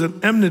world is an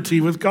enmity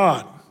with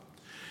God.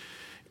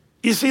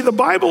 You see, the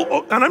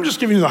Bible, and I'm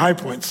just giving you the high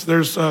points.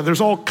 There's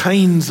all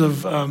kinds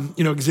of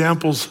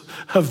examples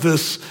of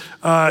this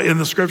in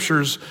the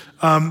scriptures,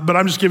 but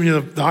I'm just giving you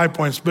the high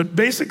points. But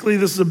basically,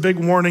 this is a big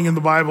warning in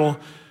the Bible.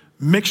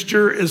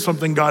 Mixture is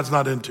something God's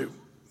not into.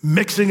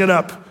 Mixing it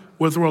up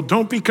with the world.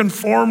 Don't be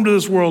conformed to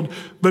this world,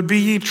 but be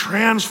ye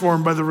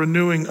transformed by the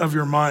renewing of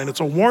your mind. It's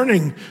a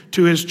warning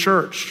to his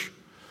church.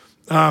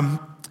 Do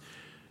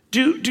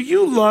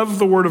you love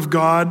the word of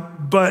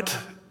God, but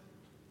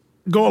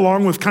go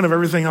along with kind of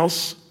everything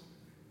else?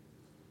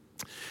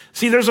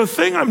 See, there's a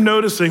thing I'm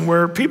noticing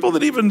where people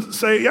that even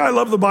say, yeah, I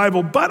love the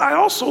Bible, but I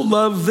also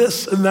love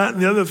this and that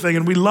and the other thing.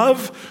 And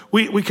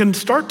we can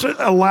start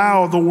to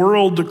allow the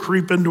world to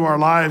creep into our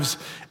lives,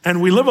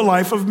 and we live a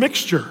life of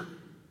mixture.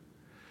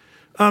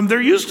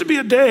 There used to be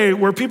a day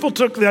where people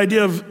took the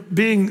idea of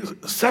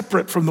being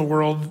separate from the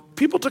world.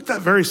 People took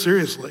that very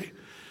seriously.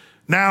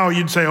 Now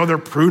you'd say, oh, they're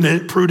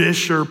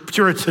prudish or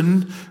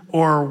Puritan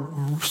or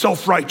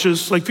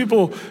self-righteous. Like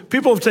people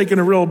have taken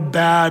a real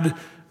bad,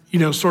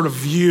 sort of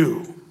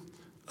view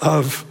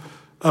of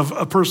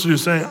a person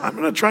who's saying, I'm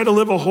going to try to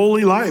live a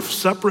holy life,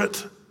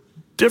 separate,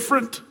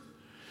 different.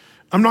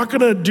 I'm not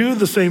going to do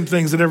the same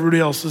things that everybody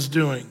else is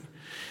doing.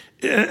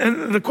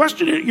 And the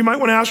question you might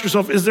want to ask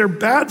yourself, is there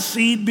bad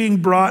seed being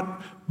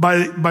brought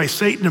by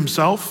Satan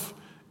himself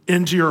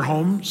into your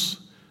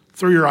homes,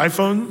 through your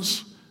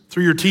iPhones,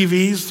 through your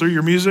TVs, through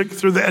your music,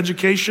 through the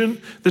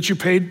education that you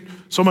paid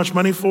so much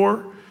money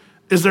for?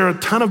 Is there a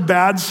ton of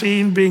bad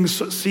seed being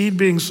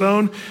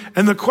sown?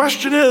 And the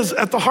question is,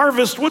 at the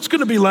harvest, what's going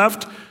to be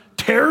left?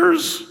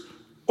 Tares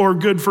or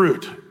good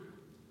fruit?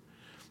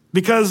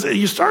 Because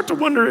you start to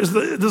wonder, does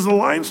the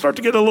line start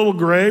to get a little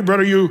gray? Brett,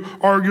 are you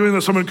arguing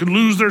that someone could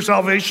lose their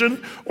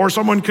salvation or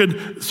someone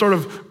could sort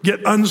of get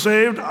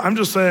unsaved? I'm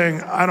just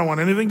saying, I don't want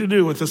anything to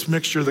do with this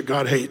mixture that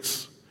God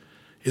hates.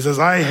 He says,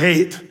 I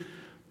hate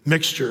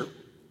mixture.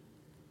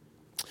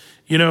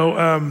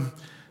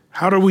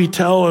 How do we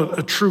tell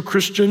a true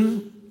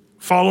Christian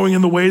following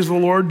in the ways of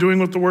the Lord, doing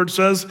what the word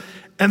says,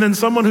 and then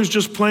someone who's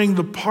just playing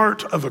the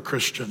part of a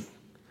Christian?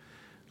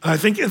 I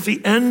think at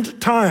the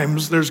end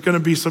times, there's going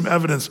to be some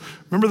evidence.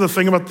 Remember the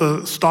thing about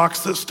the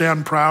stocks that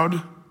stand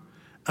proud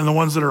and the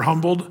ones that are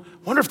humbled?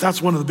 I wonder if that's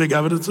one of the big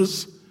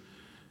evidences.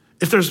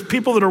 If there's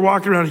people that are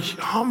walking around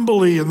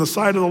humbly in the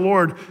sight of the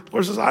Lord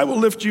says, I will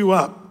lift you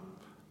up,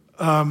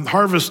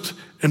 harvest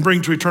and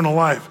bring to eternal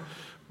life.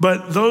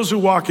 But those who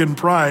walk in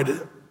pride,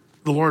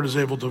 the Lord is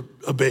able to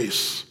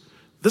abase.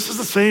 This is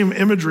the same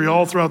imagery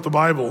all throughout the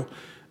Bible.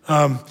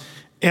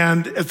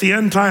 And at the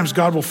end times,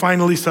 God will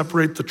finally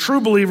separate the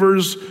true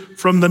believers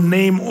from the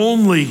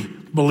name-only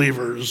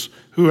believers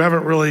who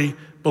haven't really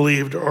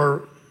believed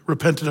or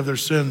repented of their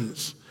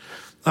sins.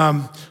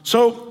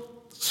 So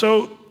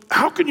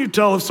how can you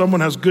tell if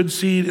someone has good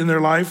seed in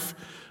their life?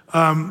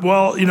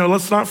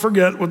 Let's not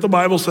forget what the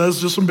Bible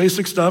says, just some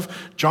basic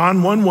stuff.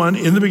 John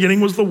 1:1, in the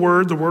beginning was the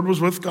Word was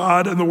with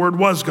God, and the Word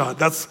was God.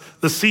 That's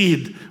the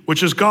seed,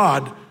 which is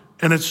God.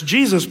 And it's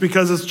Jesus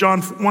because it's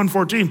John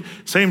 1:14,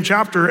 same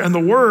chapter. And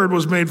the Word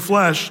was made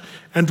flesh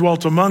and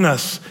dwelt among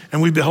us.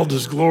 And we beheld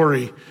his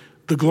glory,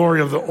 the glory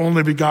of the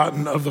only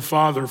begotten of the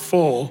Father,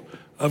 full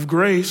of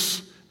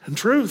grace and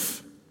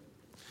truth.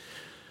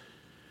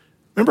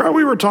 Remember how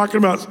we were talking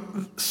about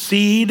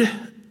seed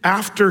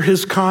after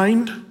his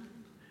kind?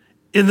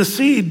 In the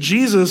seed,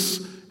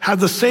 Jesus had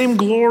the same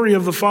glory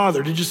of the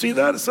Father. Did you see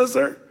that? It says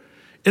there.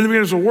 In the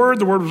beginning was the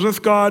Word was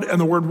with God, and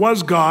the Word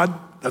was God.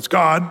 That's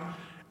God.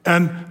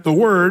 And the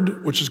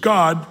Word, which is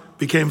God,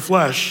 became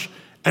flesh,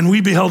 and we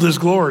beheld his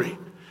glory.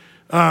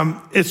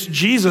 It's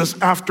Jesus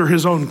after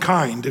his own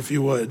kind, if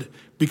you would,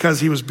 because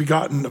he was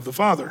begotten of the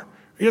Father. Are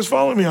you guys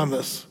following me on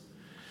this?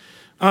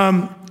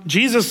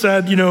 Jesus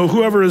said,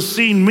 whoever has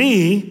seen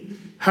me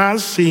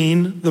has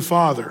seen the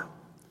Father.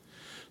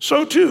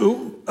 So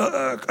too,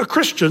 a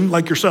Christian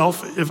like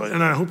yourself,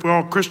 and I hope we're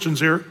all Christians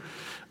here,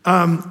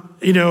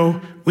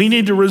 we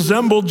need to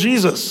resemble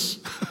Jesus.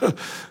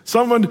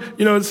 Someone,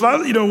 it's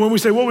not, when we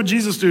say, what would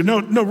Jesus do? No,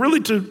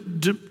 really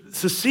to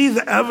see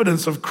the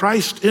evidence of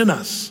Christ in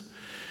us.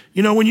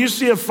 When you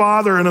see a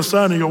father and a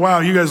son, and you go,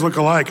 wow, you guys look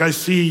alike. I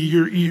see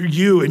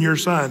you and your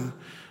son.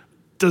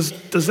 Is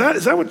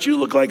that what you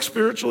look like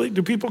spiritually?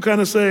 Do people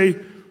kind of say,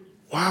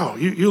 wow,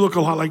 you look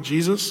a lot like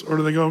Jesus? Or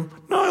do they go,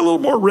 no, a little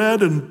more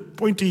red and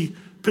pointy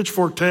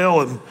pitchfork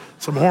tail and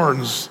some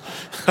horns?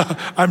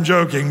 I'm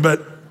joking,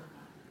 but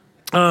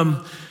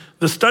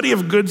the study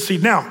of good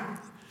seed. Now,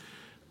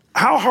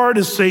 how hard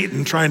is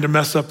Satan trying to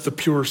mess up the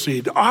pure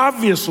seed?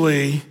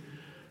 Obviously,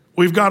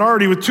 we've got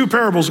already with two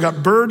parables, we've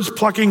got birds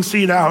plucking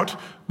seed out,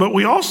 but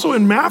we also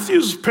in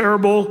Matthew's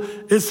parable,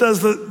 it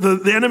says that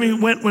the enemy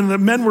went when the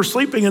men were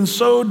sleeping and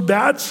sowed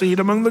bad seed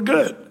among the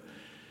good.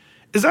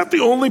 Is that the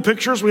only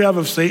pictures we have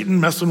of Satan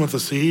messing with the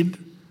seed?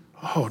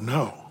 Oh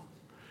no.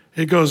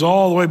 It goes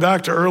all the way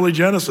back to early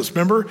Genesis.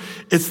 Remember,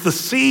 it's the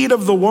seed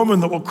of the woman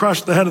that will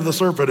crush the head of the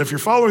serpent. If you're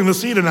following the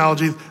seed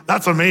analogy,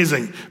 that's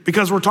amazing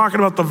because we're talking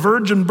about the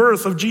virgin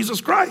birth of Jesus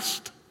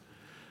Christ,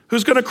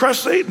 who's going to crush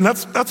Satan.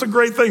 That's a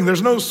great thing.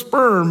 There's no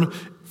sperm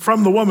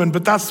from the woman,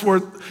 but that's where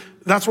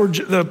That's where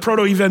the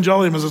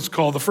proto-evangelium, as it's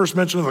called, the first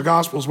mention of the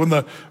Gospels, when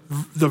the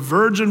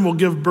virgin will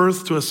give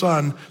birth to a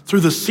son through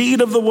the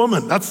seed of the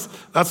woman. That's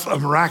a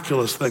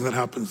miraculous thing that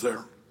happens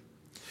there.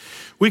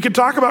 We could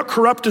talk about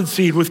corrupted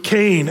seed with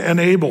Cain and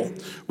Abel.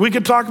 We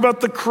could talk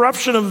about the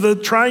corruption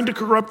of trying to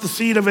corrupt the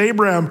seed of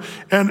Abraham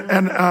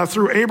and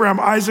through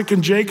Abraham, Isaac,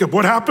 and Jacob.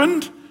 What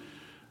happened?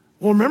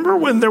 Well, remember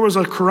when there was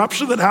a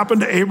corruption that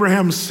happened to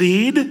Abraham's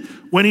seed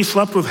when he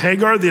slept with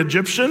Hagar, the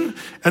Egyptian,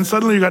 and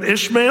suddenly you got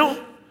Ishmael,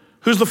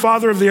 who's the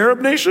father of the Arab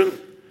nation?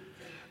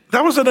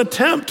 That was an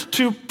attempt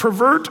to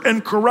pervert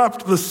and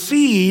corrupt the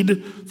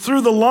seed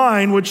through the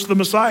line which the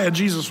Messiah,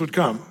 Jesus, would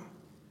come.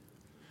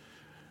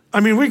 I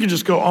mean, we could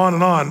just go on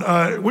and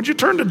on. Would you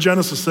turn to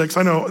Genesis 6?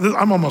 I know,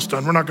 I'm almost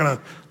done. We're not going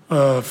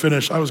to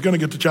finish. I was going to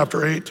get to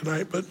chapter 8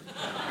 tonight, but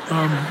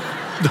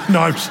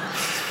no, I'm just,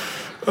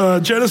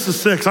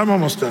 Genesis 6, I'm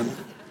almost done.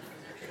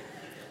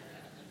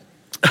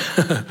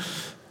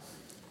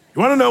 You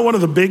want to know one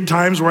of the big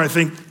times where I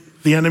think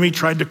the enemy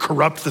tried to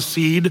corrupt the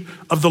seed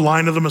of the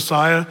line of the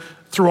Messiah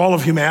through all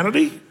of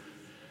humanity?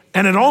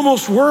 And it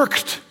almost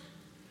worked.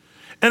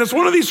 And it's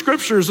one of these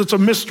scriptures that's a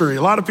mystery.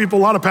 A lot of people,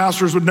 a lot of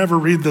pastors would never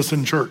read this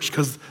in church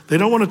because they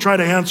don't want to try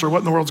to answer what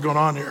in the world's going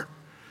on here.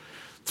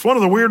 It's one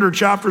of the weirder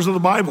chapters of the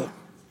Bible.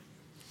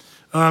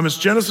 It's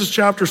Genesis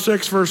chapter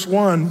 6, verse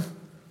 1.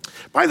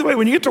 By the way,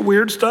 when you get to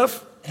weird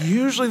stuff,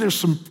 usually there's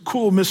some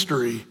cool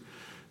mystery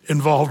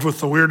involved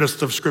with the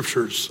weirdest of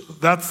scriptures.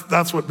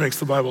 That's what makes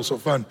the Bible so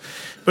fun.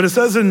 But it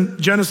says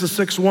in Genesis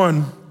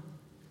 6:1,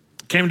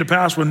 came to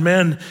pass when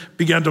men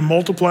began to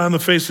multiply on the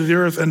face of the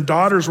earth and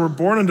daughters were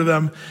born unto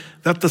them,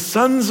 that the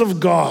sons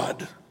of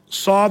God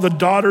saw the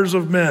daughters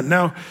of men.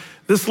 Now,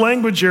 this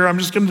language here, I'm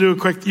just going to do a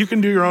quick, you can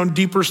do your own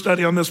deeper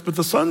study on this, but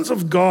the sons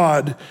of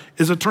God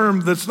is a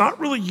term that's not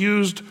really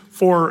used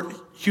for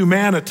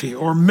humanity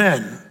or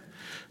men,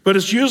 but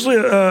it's usually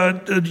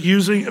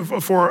using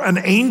for an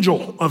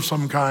angel of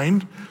some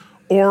kind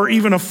or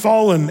even a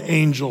fallen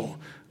angel.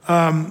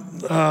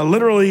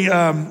 Literally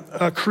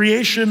a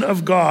creation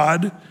of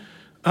God.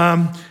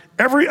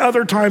 Every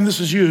other time this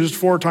is used,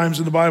 4 times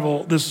in the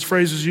Bible, this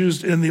phrase is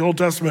used in the Old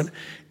Testament,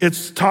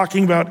 it's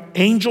talking about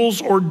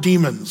angels or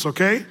demons,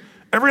 okay?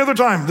 Every other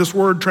time this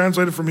word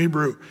translated from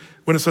Hebrew,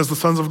 when it says the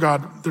sons of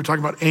God, they're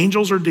talking about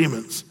angels or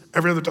demons,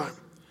 every other time.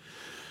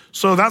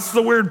 So that's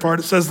the weird part.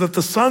 It says that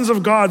the sons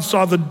of God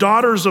saw the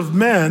daughters of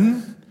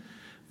men,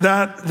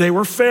 that they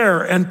were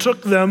fair, and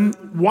took them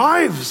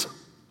wives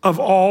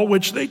of all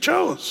which they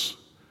chose.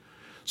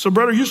 So,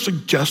 brother, are you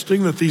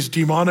suggesting that these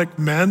demonic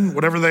men,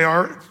 whatever they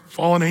are,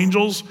 fallen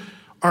angels,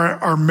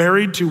 are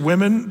married to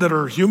women that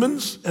are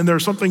humans and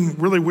there's something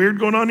really weird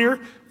going on here?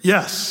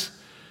 Yes.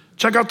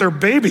 Check out their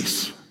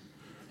babies.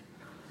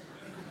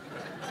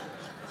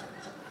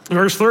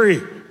 Verse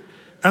 3,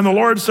 and the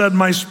Lord said,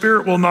 my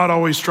spirit will not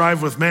always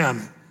strive with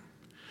man,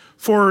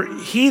 for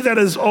he that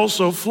is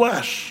also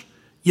flesh,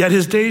 yet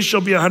his days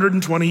shall be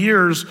 120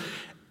 years.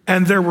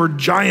 And there were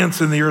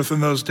giants in the earth in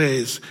those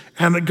days.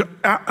 And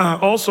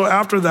also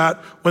after that,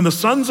 when the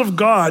sons of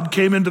God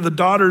came into the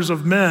daughters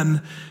of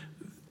men,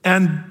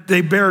 and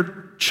they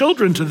bare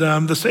children to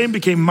them, the same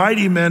became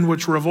mighty men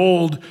which were of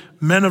old,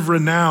 men of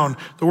renown.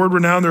 The word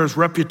renown there is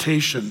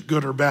reputation,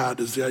 good or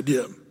bad is the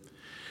idea.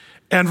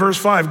 And verse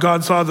 5,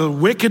 God saw the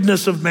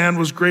wickedness of man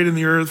was great in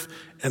the earth,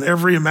 and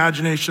every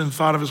imagination and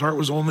thought of his heart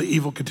was only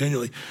evil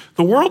continually.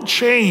 The world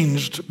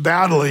changed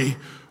badly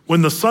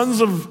when the sons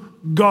of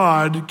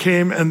God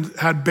came and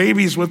had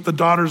babies with the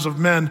daughters of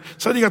men.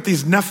 So you got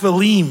these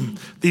Nephilim,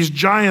 these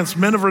giants,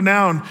 men of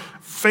renown,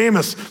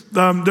 famous.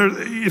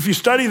 If you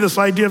study this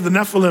idea of the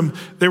Nephilim,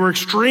 they were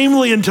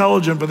extremely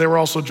intelligent, but they were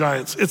also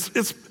giants.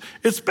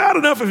 It's bad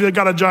enough if you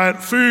got a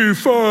giant, fee,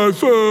 fa,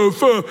 fa,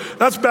 fa.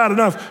 That's bad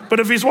enough. But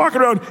if he's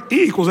walking around,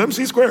 E equals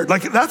MC squared,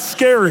 like that's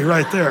scary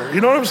right there.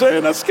 You know what I'm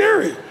saying? That's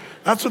scary.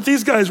 That's what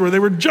these guys were. They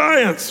were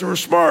giants. They were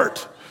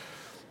smart,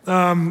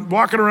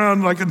 walking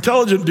around like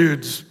intelligent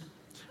dudes.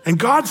 And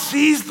God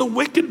sees the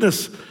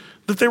wickedness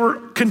that they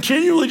were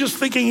continually just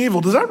thinking evil.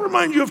 Does that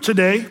remind you of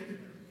today?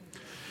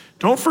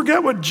 Don't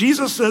forget what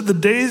Jesus said, the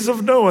days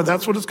of Noah.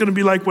 That's what it's going to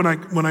be like when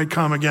I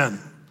come again.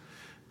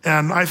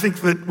 And I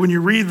think that when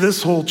you read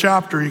this whole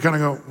chapter, you kind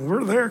of go,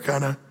 we're there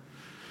kind of.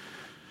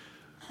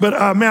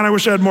 But man, I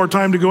wish I had more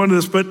time to go into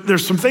this, but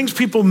there's some things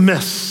people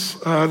miss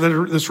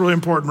that's really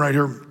important right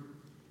here.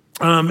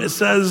 It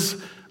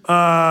says,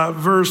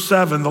 verse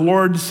 7, the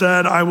Lord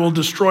said, I will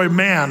destroy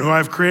man, who I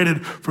have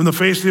created from the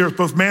face of the earth,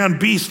 both man,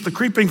 beast, the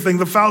creeping thing,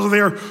 the fowls of the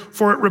air,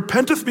 for it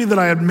repenteth me that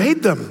I had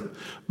made them.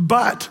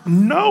 But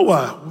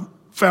Noah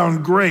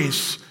found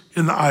grace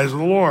in the eyes of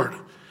the Lord.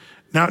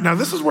 Now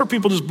this is where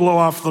people just blow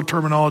off the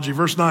terminology.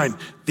 Verse 9,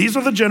 these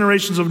are the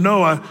generations of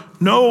Noah.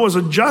 Noah was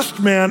a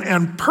just man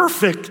and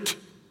perfect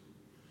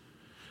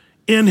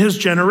in his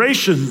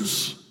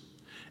generations.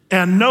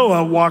 And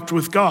Noah walked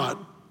with God.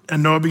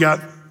 And Noah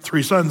begot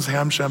 3 sons,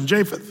 Ham, Shem,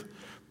 Japheth.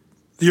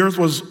 The earth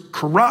was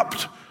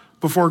corrupt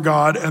before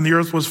God, and the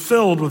earth was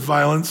filled with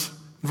violence.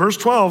 Verse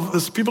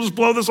 12, people just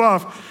blow this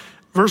off.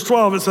 Verse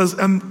 12, it says,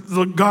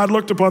 and God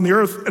looked upon the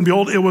earth, and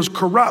behold, it was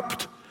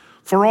corrupt,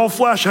 for all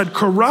flesh had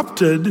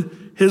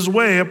corrupted his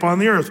way upon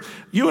the earth.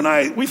 You and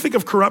I, we think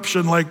of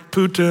corruption like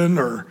Putin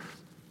or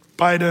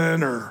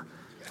Biden or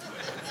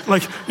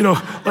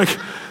like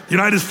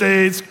United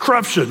States,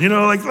 corruption,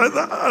 like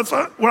that's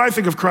what I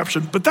think of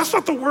corruption. But that's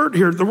not the word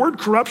here. The word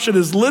corruption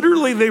is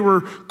literally they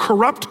were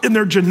corrupt in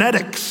their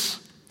genetics.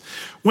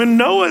 When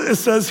Noah, it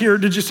says here,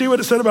 did you see what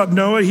it said about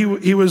Noah?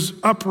 He was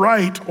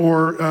upright,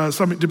 or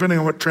something, depending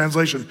on what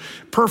translation,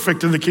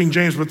 perfect in the King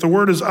James, but the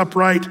word is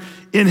upright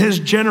in his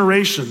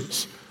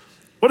generations.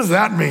 What does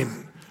that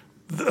mean?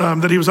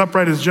 That he was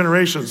upright in his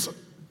generations?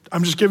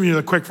 I'm just giving you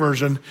the quick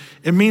version.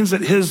 It means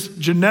that his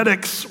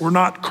genetics were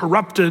not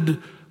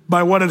corrupted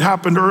by what had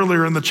happened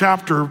earlier in the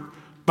chapter,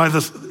 by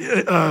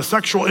the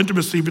sexual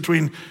intimacy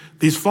between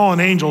these fallen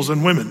angels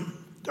and women.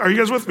 Are you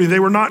guys with me? They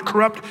were not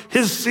corrupt.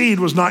 His seed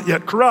was not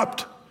yet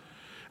corrupt.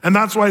 And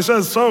that's why it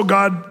says, so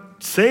God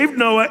saved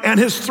Noah and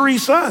his 3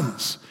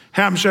 sons,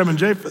 Ham, Shem, and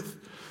Japheth.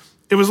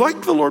 It was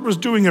like the Lord was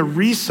doing a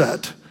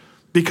reset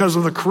because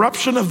of the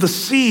corruption of the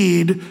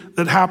seed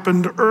that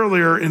happened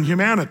earlier in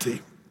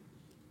humanity.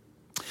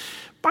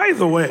 By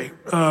the way,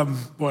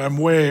 boy, I'm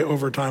way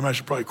over time. I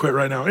should probably quit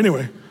right now.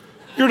 Anyway,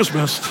 you're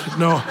dismissed.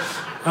 No.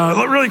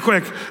 Really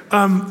quick,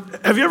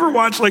 have you ever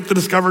watched like the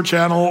Discover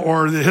Channel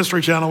or the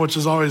History Channel, which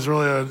is always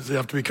really, you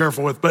have to be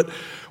careful with, but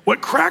what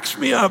cracks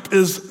me up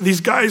is these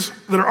guys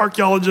that are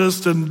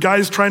archaeologists and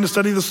guys trying to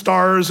study the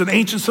stars and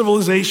ancient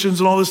civilizations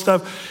and all this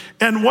stuff.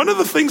 And one of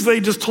the things they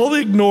just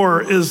totally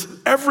ignore is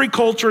every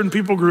culture and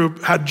people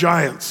group had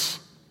giants.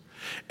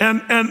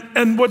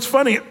 And what's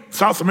funny,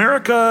 South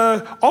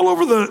America, all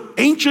over the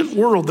ancient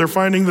world, they're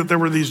finding that there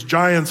were these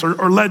giants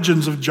or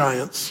legends of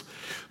giants.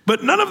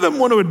 But none of them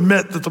want to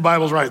admit that the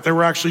Bible's right. There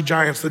were actually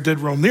giants that did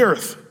roam the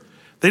earth.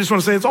 They just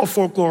want to say it's all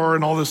folklore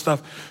and all this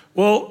stuff.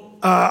 Well,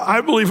 I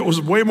believe it was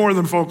way more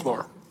than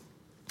folklore.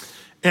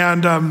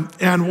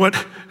 And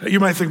what you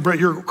might think, Brett,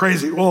 you're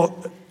crazy.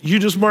 Well, you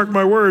just mark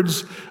my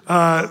words.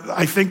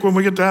 I think when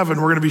we get to heaven,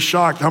 we're going to be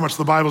shocked how much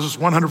the Bible is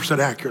just 100%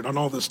 accurate on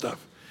all this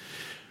stuff.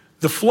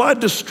 The flood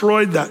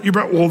destroyed that. You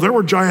bet. Well, there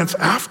were giants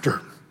after.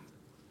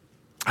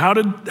 How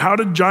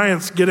did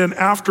giants get in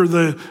after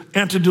the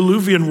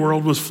antediluvian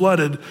world was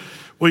flooded?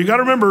 Well, you got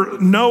to remember,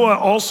 Noah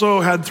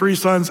also had 3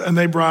 sons, and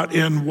they brought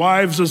in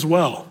wives as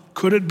well.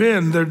 Could it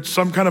been there's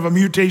some kind of a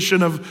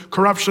mutation of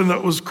corruption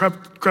that was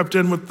crept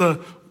in with the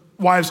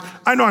wives?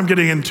 I know I'm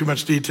getting into too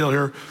much detail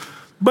here,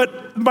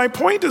 but my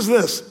point is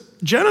this.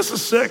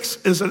 Genesis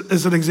 6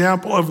 is an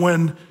example of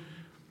when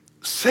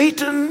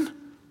Satan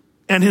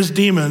and his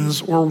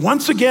demons were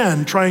once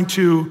again trying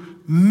to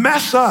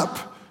mess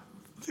up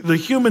the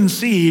human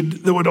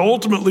seed that would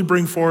ultimately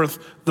bring forth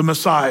the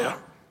Messiah.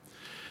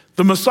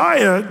 The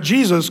Messiah,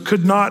 Jesus,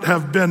 could not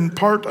have been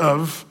part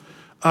of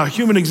a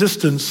human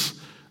existence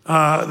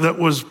that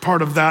was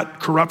part of that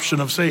corruption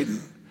of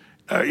Satan.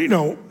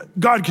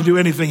 God can do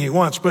anything he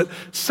wants, but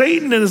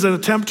Satan, in his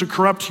attempt to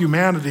corrupt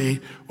humanity,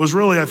 was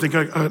really, I think,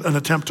 an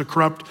attempt to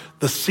corrupt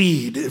the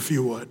seed, if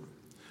you would.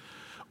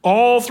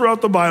 All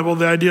throughout the Bible,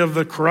 the idea of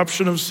the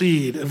corruption of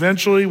seed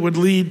eventually would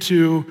lead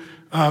to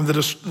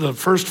the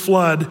first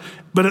flood,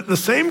 but the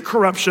same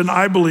corruption,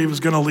 I believe,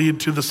 is going to lead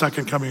to the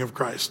second coming of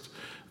Christ.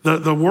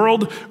 The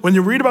world, when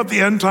you read about the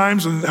end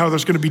times and how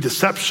there's going to be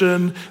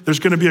deception, there's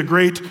going to be a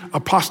great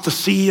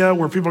apostasia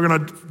where people are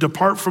going to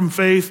depart from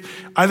faith.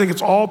 I think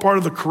it's all part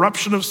of the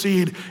corruption of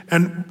seed.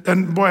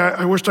 And boy,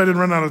 I wished I didn't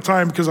run out of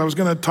time because I was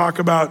going to talk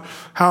about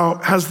how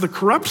has the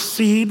corrupt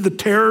seed, the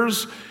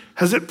tares,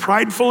 has it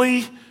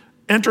pridefully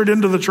entered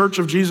into the church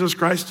of Jesus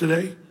Christ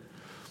today?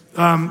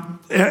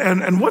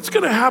 And what's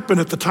going to happen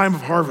at the time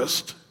of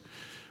harvest?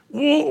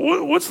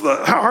 Well, what's the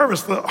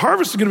harvest? The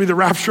harvest is going to be the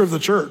rapture of the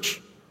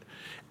church.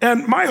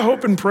 And my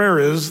hope and prayer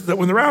is that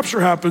when the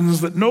rapture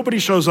happens, that nobody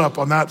shows up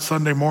on that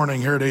Sunday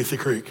morning here at Athey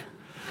Creek.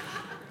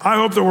 I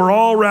hope that we're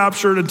all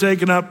raptured and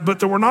taken up,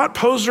 but that we're not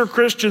poser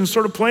Christians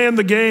sort of playing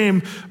the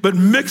game, but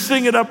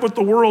mixing it up with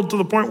the world to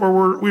the point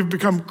where we've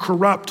become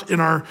corrupt in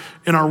our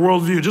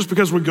worldview. Just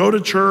because we go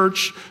to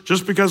church,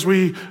 just because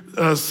we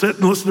sit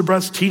and listen to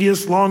Brett's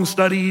tedious long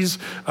studies,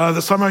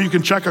 that somehow you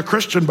can check a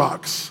Christian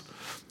box.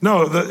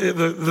 No,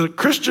 the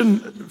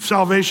Christian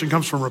salvation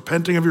comes from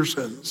repenting of your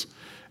sins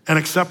and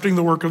accepting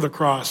the work of the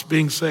cross,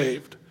 being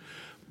saved.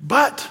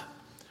 But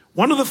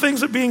one of the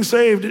things that being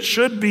saved, it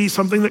should be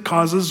something that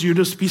causes you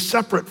to be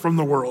separate from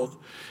the world.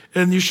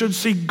 And you should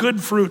see good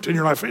fruit in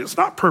your life. It's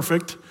not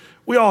perfect.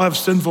 We all have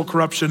sinful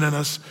corruption in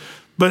us.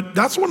 But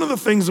that's one of the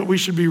things that we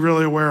should be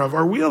really aware of.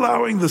 Are we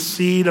allowing the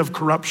seed of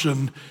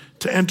corruption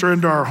to enter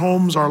into our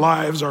homes, our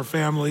lives, our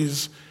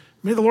families?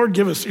 May the Lord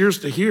give us ears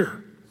to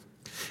hear.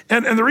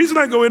 And the reason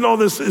I go into all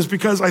this is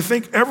because I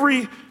think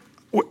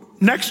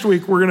next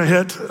week we're going to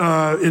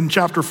hit in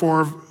chapter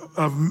 4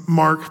 of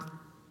Mark,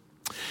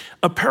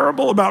 a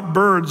parable about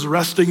birds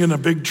resting in a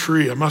big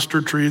tree, a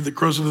mustard tree that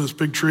grows into this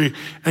big tree.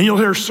 And you'll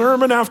hear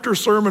sermon after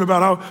sermon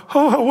about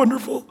how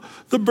wonderful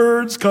the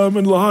birds come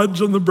and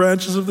lodge on the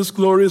branches of this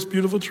glorious,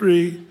 beautiful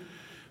tree.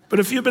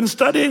 But if you've been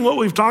studying what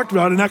we've talked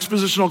about in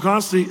expositional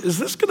constancy, is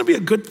this going to be a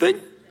good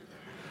thing?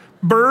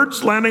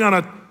 Birds landing on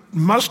a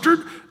mustard,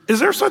 is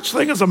there such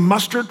thing as a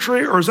mustard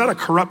tree, or is that a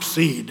corrupt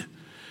seed?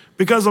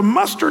 Because a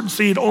mustard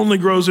seed only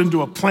grows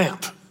into a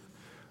plant.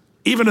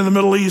 Even in the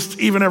Middle East,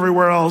 even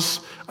everywhere else.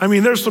 I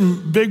mean, there's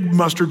some big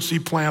mustard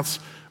seed plants,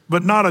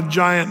 but not a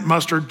giant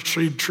mustard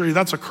seed tree.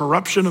 That's a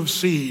corruption of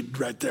seed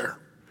right there,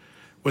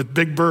 with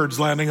big birds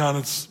landing on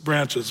its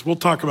branches. We'll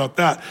talk about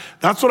that.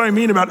 That's what I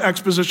mean about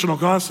expositional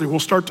constancy. We'll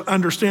start to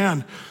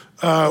understand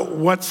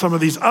what some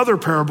of these other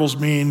parables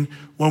mean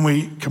when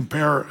we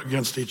compare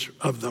against each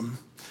of them.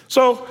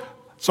 So,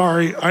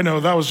 sorry, I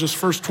know that was just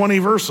first 20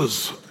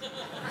 verses.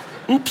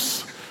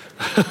 Oops.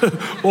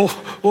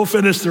 We'll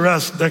finish the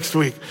rest next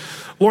week.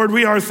 Lord,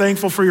 we are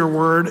thankful for your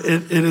word.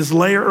 It is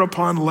layer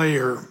upon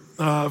layer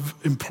of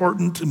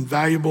important and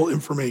valuable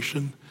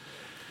information.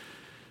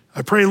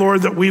 I pray,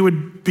 Lord, that we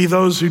would be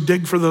those who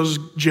dig for those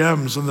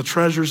gems and the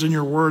treasures in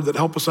your word that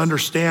help us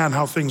understand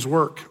how things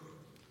work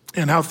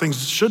and how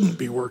things shouldn't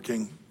be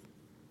working.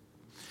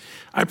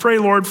 I pray,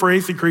 Lord, for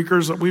Athey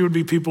Creekers, that we would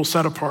be people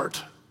set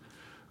apart,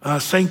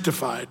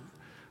 sanctified,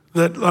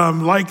 that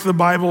like the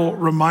Bible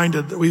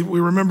reminded, that we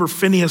remember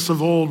Phineas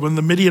of old when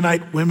the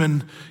Midianite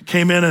women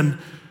came in and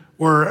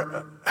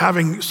were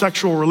having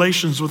sexual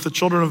relations with the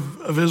children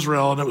of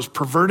Israel, and it was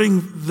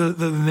perverting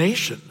the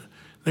nation.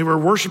 They were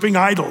worshiping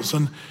idols.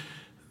 And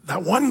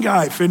that one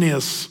guy,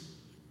 Phineas,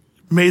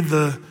 made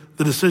the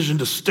decision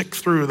to stick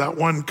through that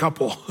one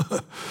couple.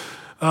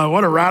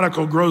 What a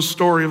radical, gross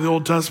story of the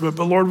Old Testament.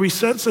 But Lord, we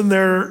sense in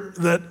there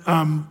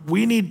that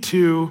we need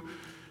to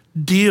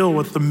deal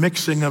with the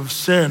mixing of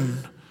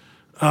sin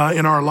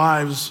in our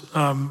lives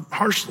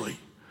harshly.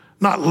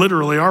 Not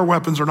literally. Our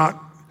weapons are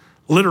not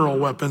literal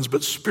weapons,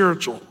 but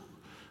spiritual,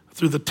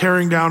 through the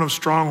tearing down of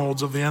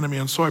strongholds of the enemy.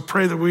 And so I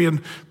pray that we,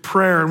 in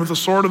prayer and with the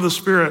sword of the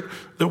Spirit,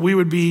 that we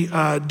would be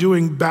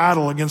doing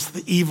battle against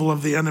the evil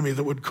of the enemy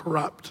that would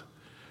corrupt.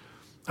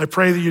 I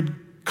pray that you'd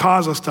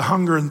cause us to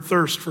hunger and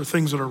thirst for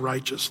things that are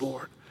righteous,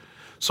 Lord.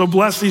 So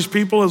bless these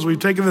people as we've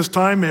taken this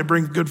time. May it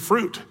bring good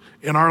fruit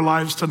in our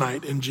lives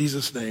tonight. In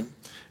Jesus' name,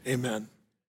 amen.